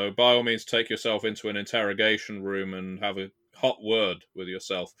 So by all means, take yourself into an interrogation room and have a hot word with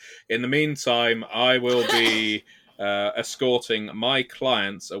yourself. In the meantime, I will be escorting my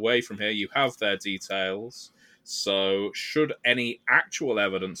clients away from here. You have their details. So should any actual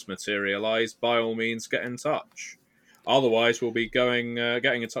evidence materialize, by all means, get in touch. Otherwise, we'll be getting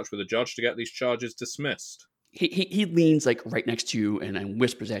in touch with the judge to get these charges dismissed. He leans like right next to you and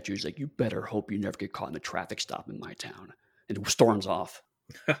whispers at you. He's like, "You better hope you never get caught in a traffic stop in my town." And storms off.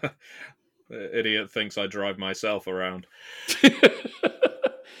 The idiot thinks I drive myself around.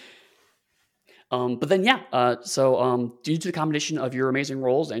 But then, due to the combination of your amazing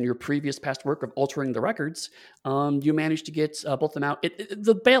roles and your previous past work of altering the records, you managed to get both of them out.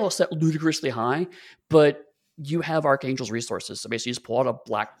 The bail is set ludicrously high, but you have Archangel's resources. So basically, you just pull out a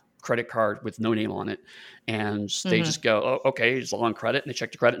black credit card with no name on it, and they just go, "Oh, okay, it's all on credit." And they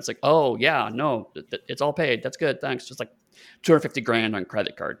check the credit. And it's like, "Oh yeah, no, it's all paid. That's good, thanks." Just like $250,000 on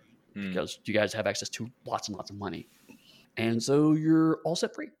credit card because you guys have access to lots and lots of money, and so you're all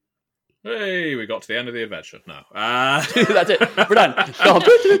set free. Hey, we got to the end of the adventure. No. That's it. We're done.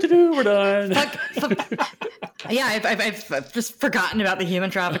 We're done. Yeah, I've just forgotten about the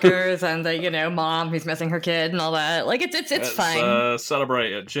human traffickers and the mom who's missing her kid and all that. Like it's fine.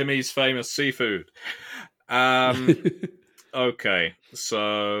 Celebrate it. Jimmy's famous seafood. Okay,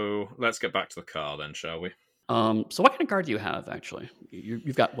 so let's get back to the car then, shall we? So what kind of car do you have, actually?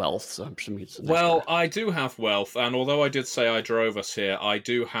 You've got wealth, so I'm assuming it's a nice car. I do have wealth, and although I did say I drove us here, I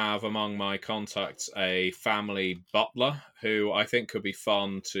do have among my contacts a family butler who I think could be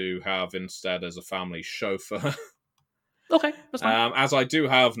fun to have instead as a family chauffeur. Okay, that's fine. As I do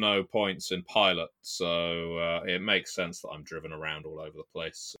have no points in pilot, so it makes sense that I'm driven around all over the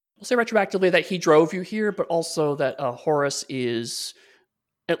place. We'll say retroactively that he drove you here, but also that Horace is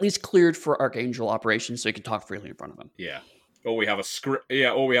at least cleared for Archangel operations, so you can talk freely in front of him. Yeah. Or we have a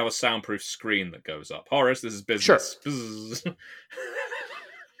soundproof screen that goes up. Horace, this is business. Sure.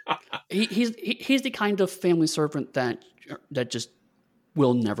 He's the kind of family servant that just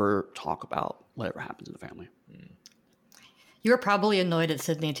will never talk about whatever happens in the family. You were probably annoyed at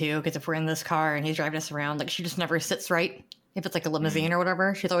Sydney too, because if we're in this car and he's driving us around, like she just never sits right. If it's like a limousine or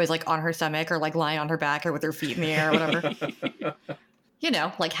whatever, she's always like on her stomach or like lying on her back or with her feet in the air or whatever.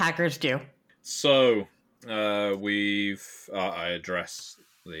 Like hackers do. So I address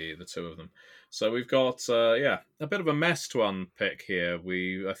the two of them. So we've got a bit of a mess to unpick here.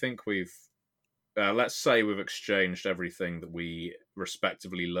 I think we've let's say we've exchanged everything that we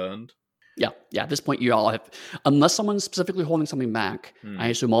respectively learned. Yeah. At this point, you all have, unless someone's specifically holding something back, I Hmm.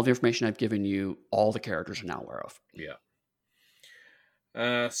 assume all the information I've given you, all the characters are now aware of. Yeah.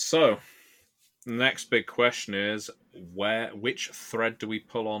 So, the next big question is, which thread do we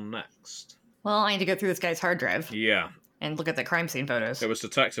pull on next? Well, I need to go through this guy's hard drive Yeah. and look at the crime scene photos. It was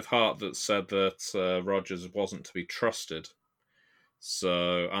Detective Hart that said that Rogers wasn't to be trusted.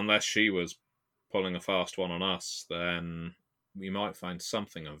 So, unless she was pulling a fast one on us, then we might find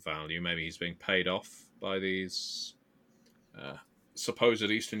something of value. Maybe he's being paid off by these supposed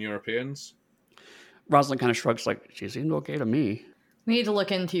Eastern Europeans. Rosalind kind of shrugs, like, she seemed okay to me. We need to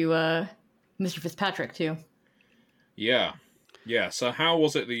look into Mr. Fitzpatrick, too. Yeah. So how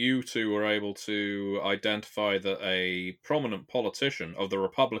was it that you two were able to identify that a prominent politician of the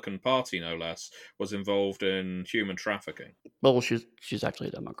Republican Party, no less, was involved in human trafficking? Well, she's actually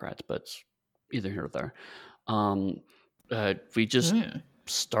a Democrat, but either here or there. We just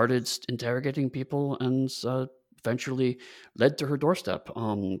started interrogating people, and eventually led to her doorstep.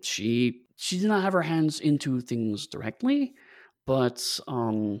 She did not have her hands into things directly, but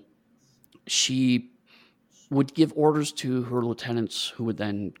she would give orders to her lieutenants, who would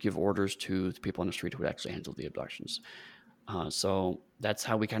then give orders to the people on the street who would actually handle the abductions. So that's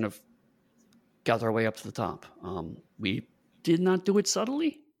how we kind of got our way up to the top. We did not do it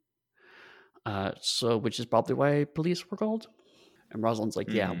subtly, which is probably why police were called. And Rosalind's like,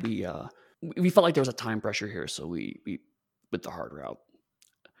 yeah, we felt like there was a time pressure here, so we went the hard route.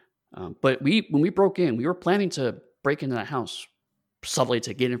 But when we broke in, we were planning to break into that house subtly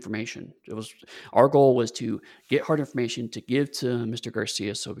to get information. Our goal was to get hard information to give to Mr.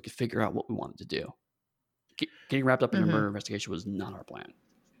 Garcia so we could figure out what we wanted to do. Getting wrapped up in a murder investigation was not our plan.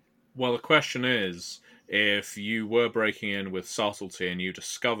 Well, the question is, if you were breaking in with subtlety and you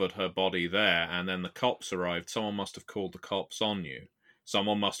discovered her body there, and then the cops arrived, someone must have called the cops on you.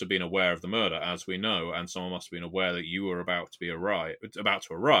 Someone must have been aware of the murder, as we know, and someone must have been aware that you were about to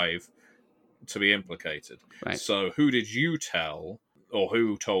arrive to be implicated. Right. So who did you tell, or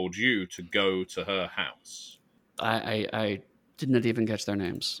who told you to go to her house? I did not even catch their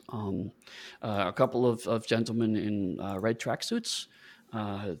names. A couple of gentlemen in red tracksuits.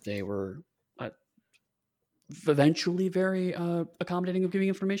 They were eventually very accommodating of giving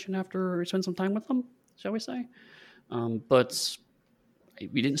information after we spent some time with them, shall we say. But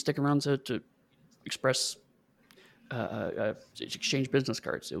we didn't stick around to express, exchange business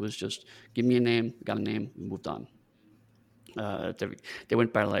cards. It was just, give me a name, got a name, we moved on. They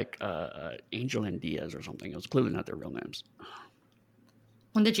went by like Angel and Diaz or something. It was clearly not their real names.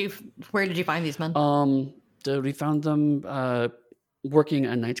 Where did you find these men? We found them working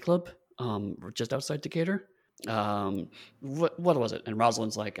a nightclub just outside Decatur. What was it? And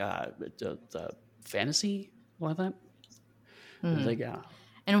Rosalind's like, the Fantasy, like that. Like, yeah.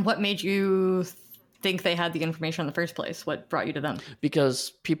 And what made you think they had the information in the first place? What brought you to them?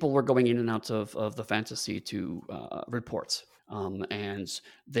 Because people were going in and out of the Fantasy to report. And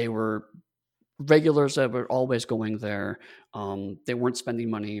they were regulars that were always going there. They weren't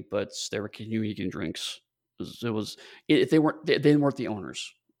spending money, but they were continuing drinks. They weren't the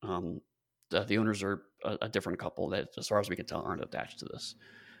owners. The owners are a different couple that, as far as we can tell, aren't attached to this.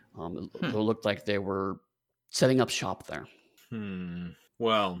 It looked like they were setting up shop there.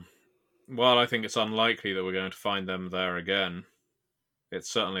 Well, I think it's unlikely that we're going to find them there again. It's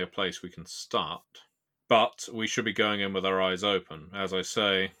certainly a place we can start. But we should be going in with our eyes open. As I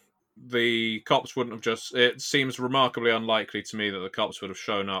say, the cops wouldn't have just... It seems remarkably unlikely to me that the cops would have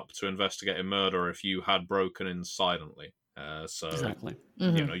shown up to investigate a murder if you had broken in silently. Exactly.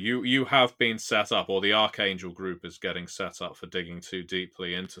 You know, you have been set up, or the Archangel group is getting set up for digging too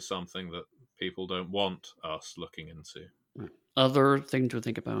deeply into something that people don't want us looking into. Other thing to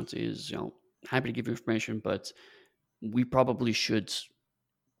think about is, happy to give you information, but we probably should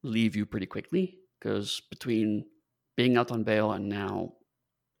leave you pretty quickly, because between being out on bail and now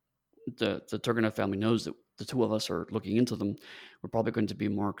the Turgenev family knows that the two of us are looking into them, we're probably going to be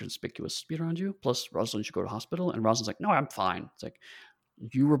more conspicuous around you. Plus, Rosalind should go to hospital, and Rosalind's like, no, I'm fine. It's like,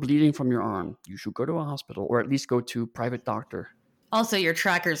 you were bleeding from your arm. You should go to a hospital, or at least go to private doctor. Also, your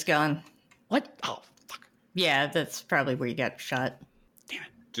tracker's gone. What? Oh, fuck. Yeah, that's probably where you got shot. Damn it.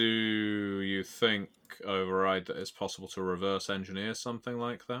 Do you think, Override, that it's possible to reverse engineer something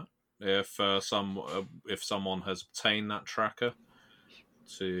like that? If someone has obtained that tracker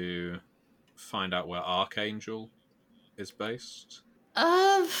to find out where Archangel is based?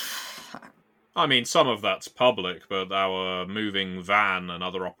 I mean, some of that's public, but our moving van and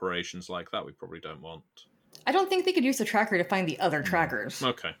other operations like that we probably don't want. I don't think they could use the tracker to find the other trackers.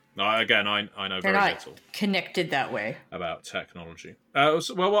 Okay. Again, I know They're very not little connected that way. about technology. Well,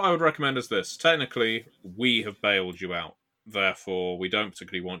 what I would recommend is this. Technically, we have bailed you out. Therefore, we don't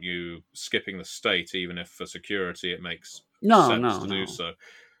particularly want you skipping the state, even if for security it makes sense to do so.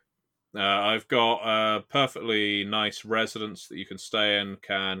 I've got a perfectly nice residence that you can stay in,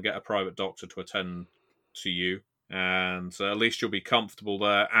 can get a private doctor to attend to you, and at least you'll be comfortable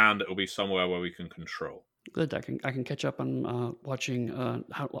there, and it'll be somewhere where we can control. Good. I can catch up on watching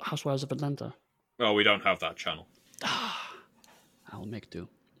Housewives of Atlanta. Oh, we don't have that channel. I'll make do.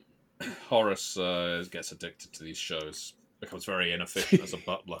 Horace gets addicted to these shows, becomes very inefficient as a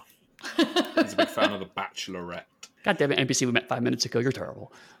butler. He's a big fan of The Bachelorette. God damn it, NBC, we met 5 minutes ago. You're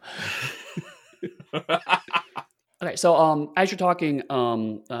terrible. Okay, so as you're talking,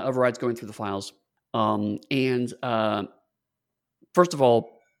 Override's going through the files. And first of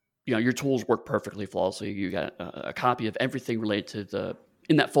all, your tools work perfectly flawlessly. You got a copy of everything related to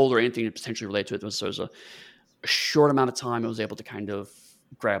in that folder, anything potentially related to it. So there's a short amount of time I was able to kind of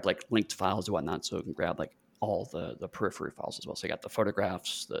grab like linked files and whatnot, so it can grab like all the periphery files as well. So you got the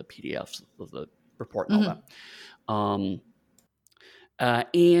photographs, the PDFs of the report and all that.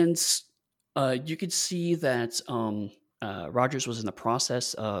 And you could see that Rogers was in the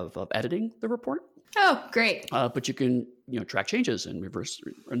process of editing the report. Oh, great. But you can track changes and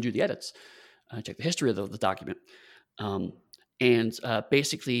undo the edits, check the history of the document. And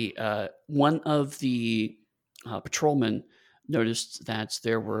basically, one of the patrolmen noticed that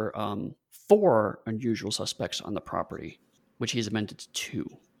there were 4 unusual suspects on the property, which he's amended to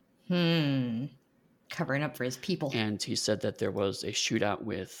 2. Covering up for his people. And he said that there was a shootout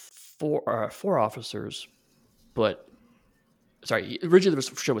with 4 officers, but sorry, originally there was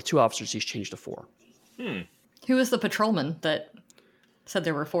a shootout with 2 officers. He's changed to 4. Who was the patrolman that said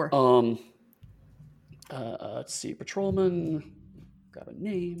there were 4? Let's see, patrolman. Grab a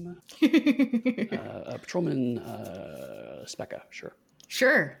name. Patrolman Specca, sure.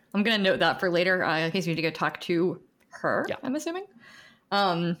 Sure. I'm going to note that for later in case you need to go talk to her, yeah. I'm assuming.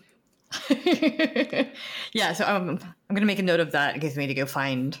 Yeah, so I'm going to make a note of that in case we need to go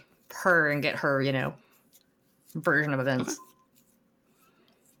find her and get her, version of events. Okay.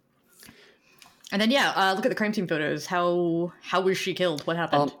 And then, look at the crime scene photos. How was she killed? What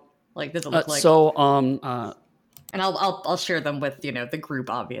happened? Does it look like? So, and I'll share them with the group,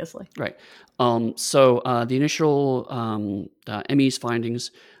 obviously. Right. So the initial ME's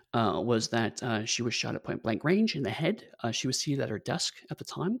findings was that she was shot at point blank range in the head. She was seated at her desk at the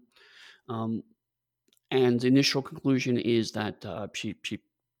time, and the initial conclusion is that she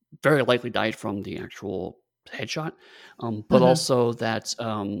very likely died from the actual headshot, but also that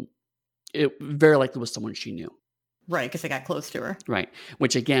it very likely was someone she knew. Right, because they got close to her. Right,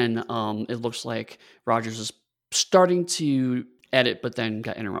 which again, it looks like Rogers is starting to edit, but then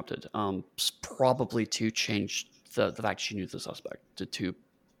got interrupted, probably to change the fact she knew the suspect to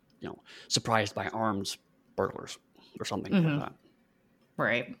surprised by armed burglars or something like that.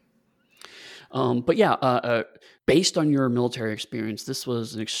 Right. But yeah, based on your military experience, this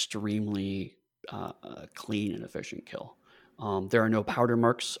was an extremely clean and efficient kill. There are no powder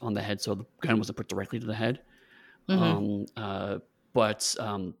marks on the head, so the gun wasn't put directly to the head. But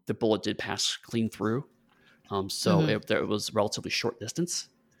the bullet did pass clean through. So it was relatively short distance.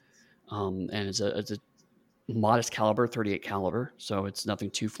 And it's a modest caliber, 38 caliber. So it's nothing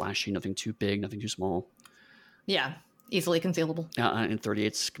too flashy, nothing too big, nothing too small. Yeah, easily concealable. And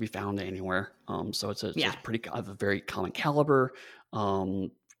 38s can be found anywhere. So it's a very common caliber.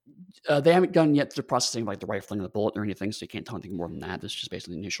 They haven't done yet the processing of like the rifling of the bullet or anything, so you can't tell anything more than that. This is just based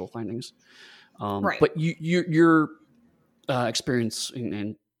on the initial findings. Right. But your experience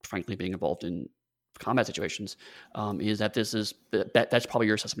and frankly being involved in combat situations is that that's probably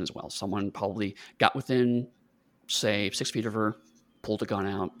your assessment as well. Someone probably got within, say, 6 feet of her, pulled a gun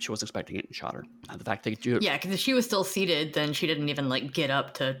out. She wasn't expecting it and shot her. The fact they do it, because if she was still seated, then she didn't even get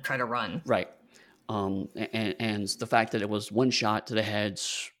up to try to run. Right. And the fact that it was one shot to the head,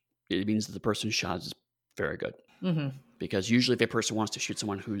 it means that the person shot is very good. Because usually if a person wants to shoot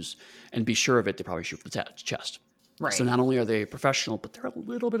someone and be sure of it, they probably shoot for the chest. Right. So not only are they professional, but they're a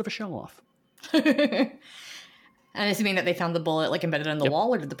little bit of a show off. And assuming that they found the bullet embedded in the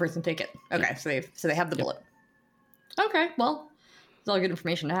wall, or did the person take it? Okay, so they have the bullet. Okay, well, it's all good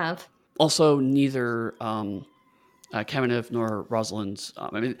information to have. Also, neither Kamenev nor Rosalind,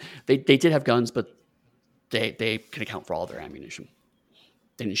 they did have guns, but they can account for all their ammunition.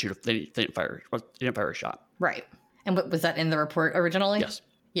 They didn't shoot. They didn't fire a shot. Right. And was that in the report originally? Yes.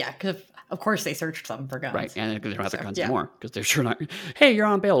 Yeah, because of course they searched them for guns. Right, and they don't have their guns anymore because they're sure not. Hey, you're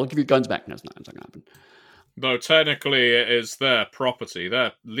on bail. We'll give you guns back. No, it's not going to happen. Though technically it is their property,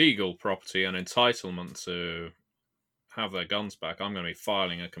 their legal property and entitlement to have their guns back. I'm going to be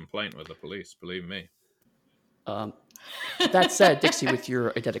filing a complaint with the police, believe me. That said, Dixie, with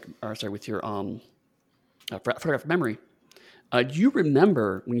your photographic memory, do you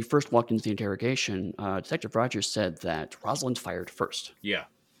remember when you first walked into the interrogation, Detective Rogers said that Rosalind fired first? Yeah.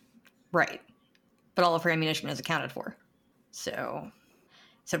 Right. But all of her ammunition is accounted for. So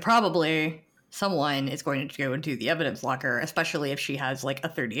probably someone is going to go into the evidence locker, especially if she has like a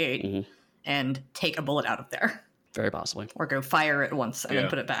 38, and take a bullet out of there. Very possibly. Or go fire it once and then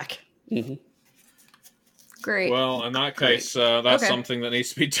put it back. Mm-hmm. Great. Well, in that case, that's something that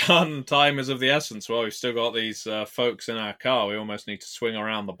needs to be done. Time is of the essence. Well, we've still got these folks in our car. We almost need to swing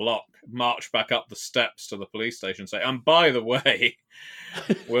around the block, march back up the steps to the police station, say, and by the way,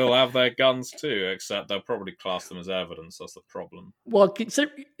 we'll have their guns too, except they'll probably class them as evidence. That's the problem. Well,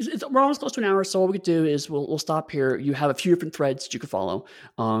 we're almost close to an hour, so what we could do is we'll stop here. You have a few different threads that you could follow,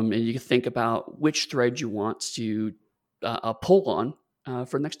 and you can think about which thread you want to pull on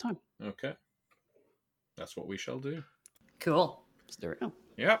for next time. Okay. That's what we shall do. Cool. So there we go.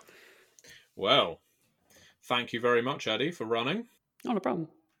 Yep. Well, thank you very much, Eddie, for running. Oh, no problem.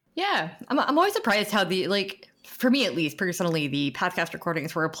 Yeah. I'm always surprised how for me at least, personally, the podcast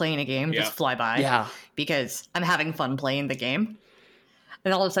recordings where we're playing a game just fly by. Yeah. Because I'm having fun playing the game.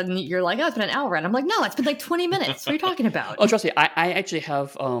 And all of a sudden you're like, oh, it's been an hour. And I'm like, no, it's been like 20 minutes. What are you talking about? Oh, trust me. I actually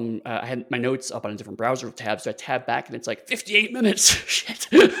have, I had my notes up on a different browser tab. So I tab back and it's like 58 minutes. Shit.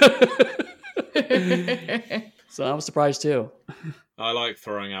 So I was surprised too. I like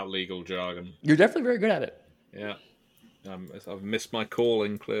throwing out legal jargon. You're definitely very good at it. Yeah. I've missed my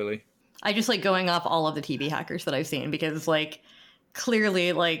calling, clearly. I just like going off all of the TV hackers that I've seen because like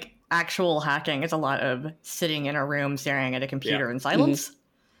clearly like actual hacking is a lot of sitting in a room staring at a computer in silence.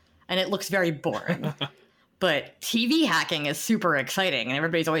 And it looks very boring. But TV hacking is super exciting and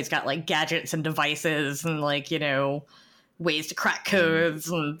everybody's always got like gadgets and devices and like, ways to crack codes.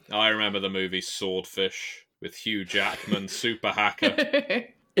 And I remember the movie Swordfish with Hugh Jackman, super hacker.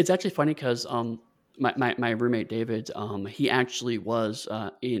 It's actually funny because my roommate David, he actually was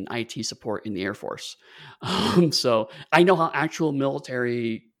in IT support in the Air Force. So I know how actual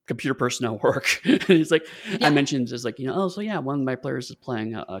military computer personnel work. He's like, I mentioned is like, one of my players is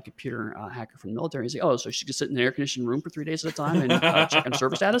playing a computer hacker from the military. He's like, oh, so she could sit in an air conditioned room for 3 days at a time and check on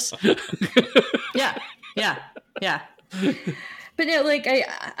service status. Yeah. But no, like I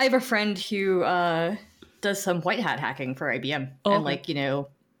have a friend who does some white hat hacking for IBM and like,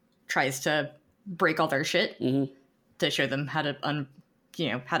 tries to break all their shit to show them how to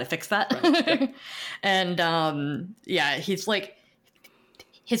how to fix that. Right. And he's like,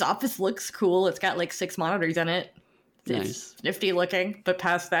 his office looks cool. It's got like 6 monitors in it. It's nifty looking, but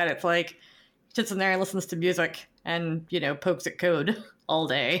past that it's like sits in there and listens to music and pokes at code all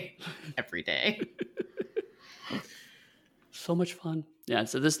day every day. So much fun. Yeah,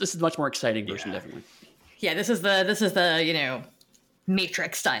 so this is a much more exciting version, definitely. Yeah, this is the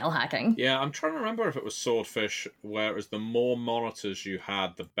Matrix style hacking. Yeah, I'm trying to remember if it was Swordfish, where it was the more monitors you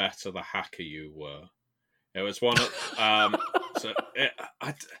had, the better the hacker you were. It was one of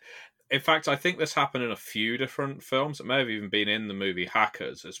in fact, I think this happened in a few different films. It may have even been in the movie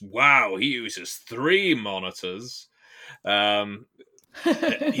Hackers. It's wow, he uses 3 monitors.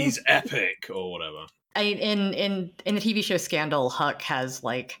 He's epic or whatever. In the TV show Scandal, Huck has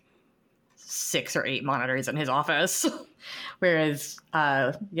like 6 or 8 monitors in his office, whereas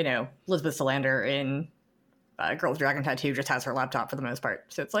Elizabeth Salander in Girl with Dragon Tattoo just has her laptop for the most part.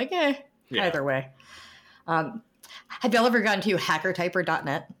 So it's like, either way. Have y'all ever gone to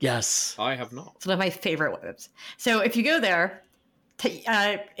hackertyper.net? Yes, I have not. It's one of my favorite webs. So if you go there,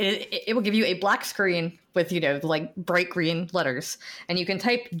 it will give you a black screen with like bright green letters, and you can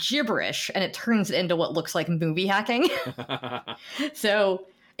type gibberish and it turns it into what looks like movie hacking. So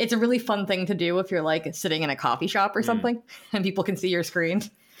it's a really fun thing to do if you're like sitting in a coffee shop or something and people can see your screen.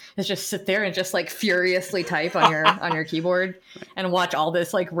 Is just sit there and just like furiously type on your keyboard and watch all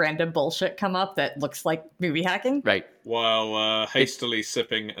this like random bullshit come up that looks like movie hacking. Right. While hastily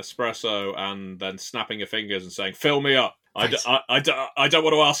sipping espresso and then snapping your fingers and saying, "Fill me up." Nice. I don't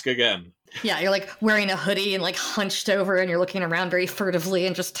want to ask again. Yeah, you're like wearing a hoodie and like hunched over and you're looking around very furtively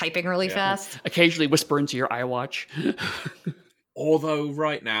and just typing really fast. Occasionally whisper into your iWatch. Although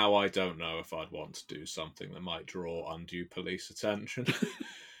right now I don't know if I'd want to do something that might draw undue police attention.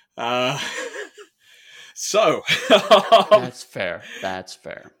 So That's fair.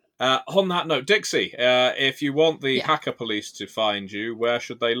 On that note, Dixie, if you want the hacker police to find you, where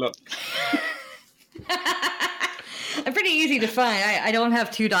should they look? I'm pretty easy to find. I don't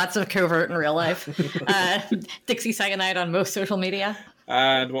have 2 dots of covert in real life. Dixie Cyanide on most social media.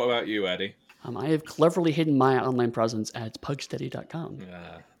 And what about you, Eddie? I have cleverly hidden my online presence at pugsteady.com.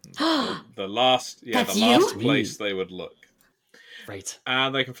 The last That's place they would look. Right.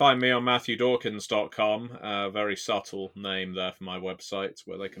 And they can find me on MatthewDawkins.com, a very subtle name there for my website,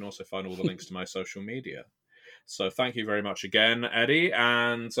 where they can also find all the links to my social media. So thank you very much again, Eddie.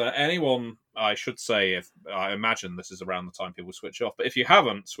 And anyone, I should say, if I imagine this is around the time people switch off, but if you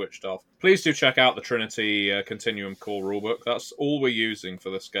haven't switched off, please do check out the Trinity Continuum Core rulebook. That's all we're using for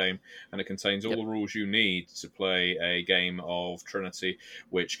this game, and it contains all the rules you need to play a game of Trinity,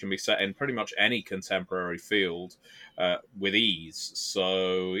 which can be set in pretty much any contemporary field with ease.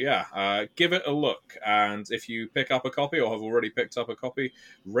 So yeah, give it a look, and if you pick up a copy or have already picked up a copy,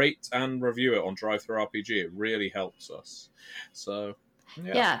 rate and review it on DriveThruRPG. It really helps us. So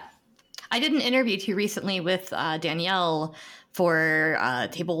yeah. I did an interview too recently with Danielle for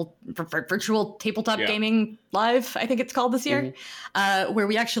virtual tabletop gaming live, I think it's called this year, where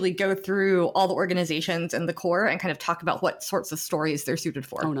we actually go through all the organizations in the core and kind of talk about what sorts of stories they're suited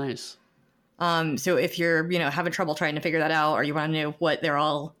for. Oh, nice. So if you're, having trouble trying to figure that out, or you want to know what they're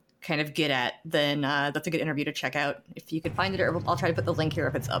all kind of good at, then that's a good interview to check out. If you can find it, or I'll try to put the link here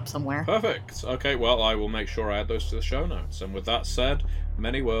if it's up somewhere. Perfect. Okay, well, I will make sure I add those to the show notes. And with that said,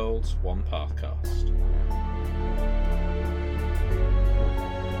 many worlds, one Pathcast.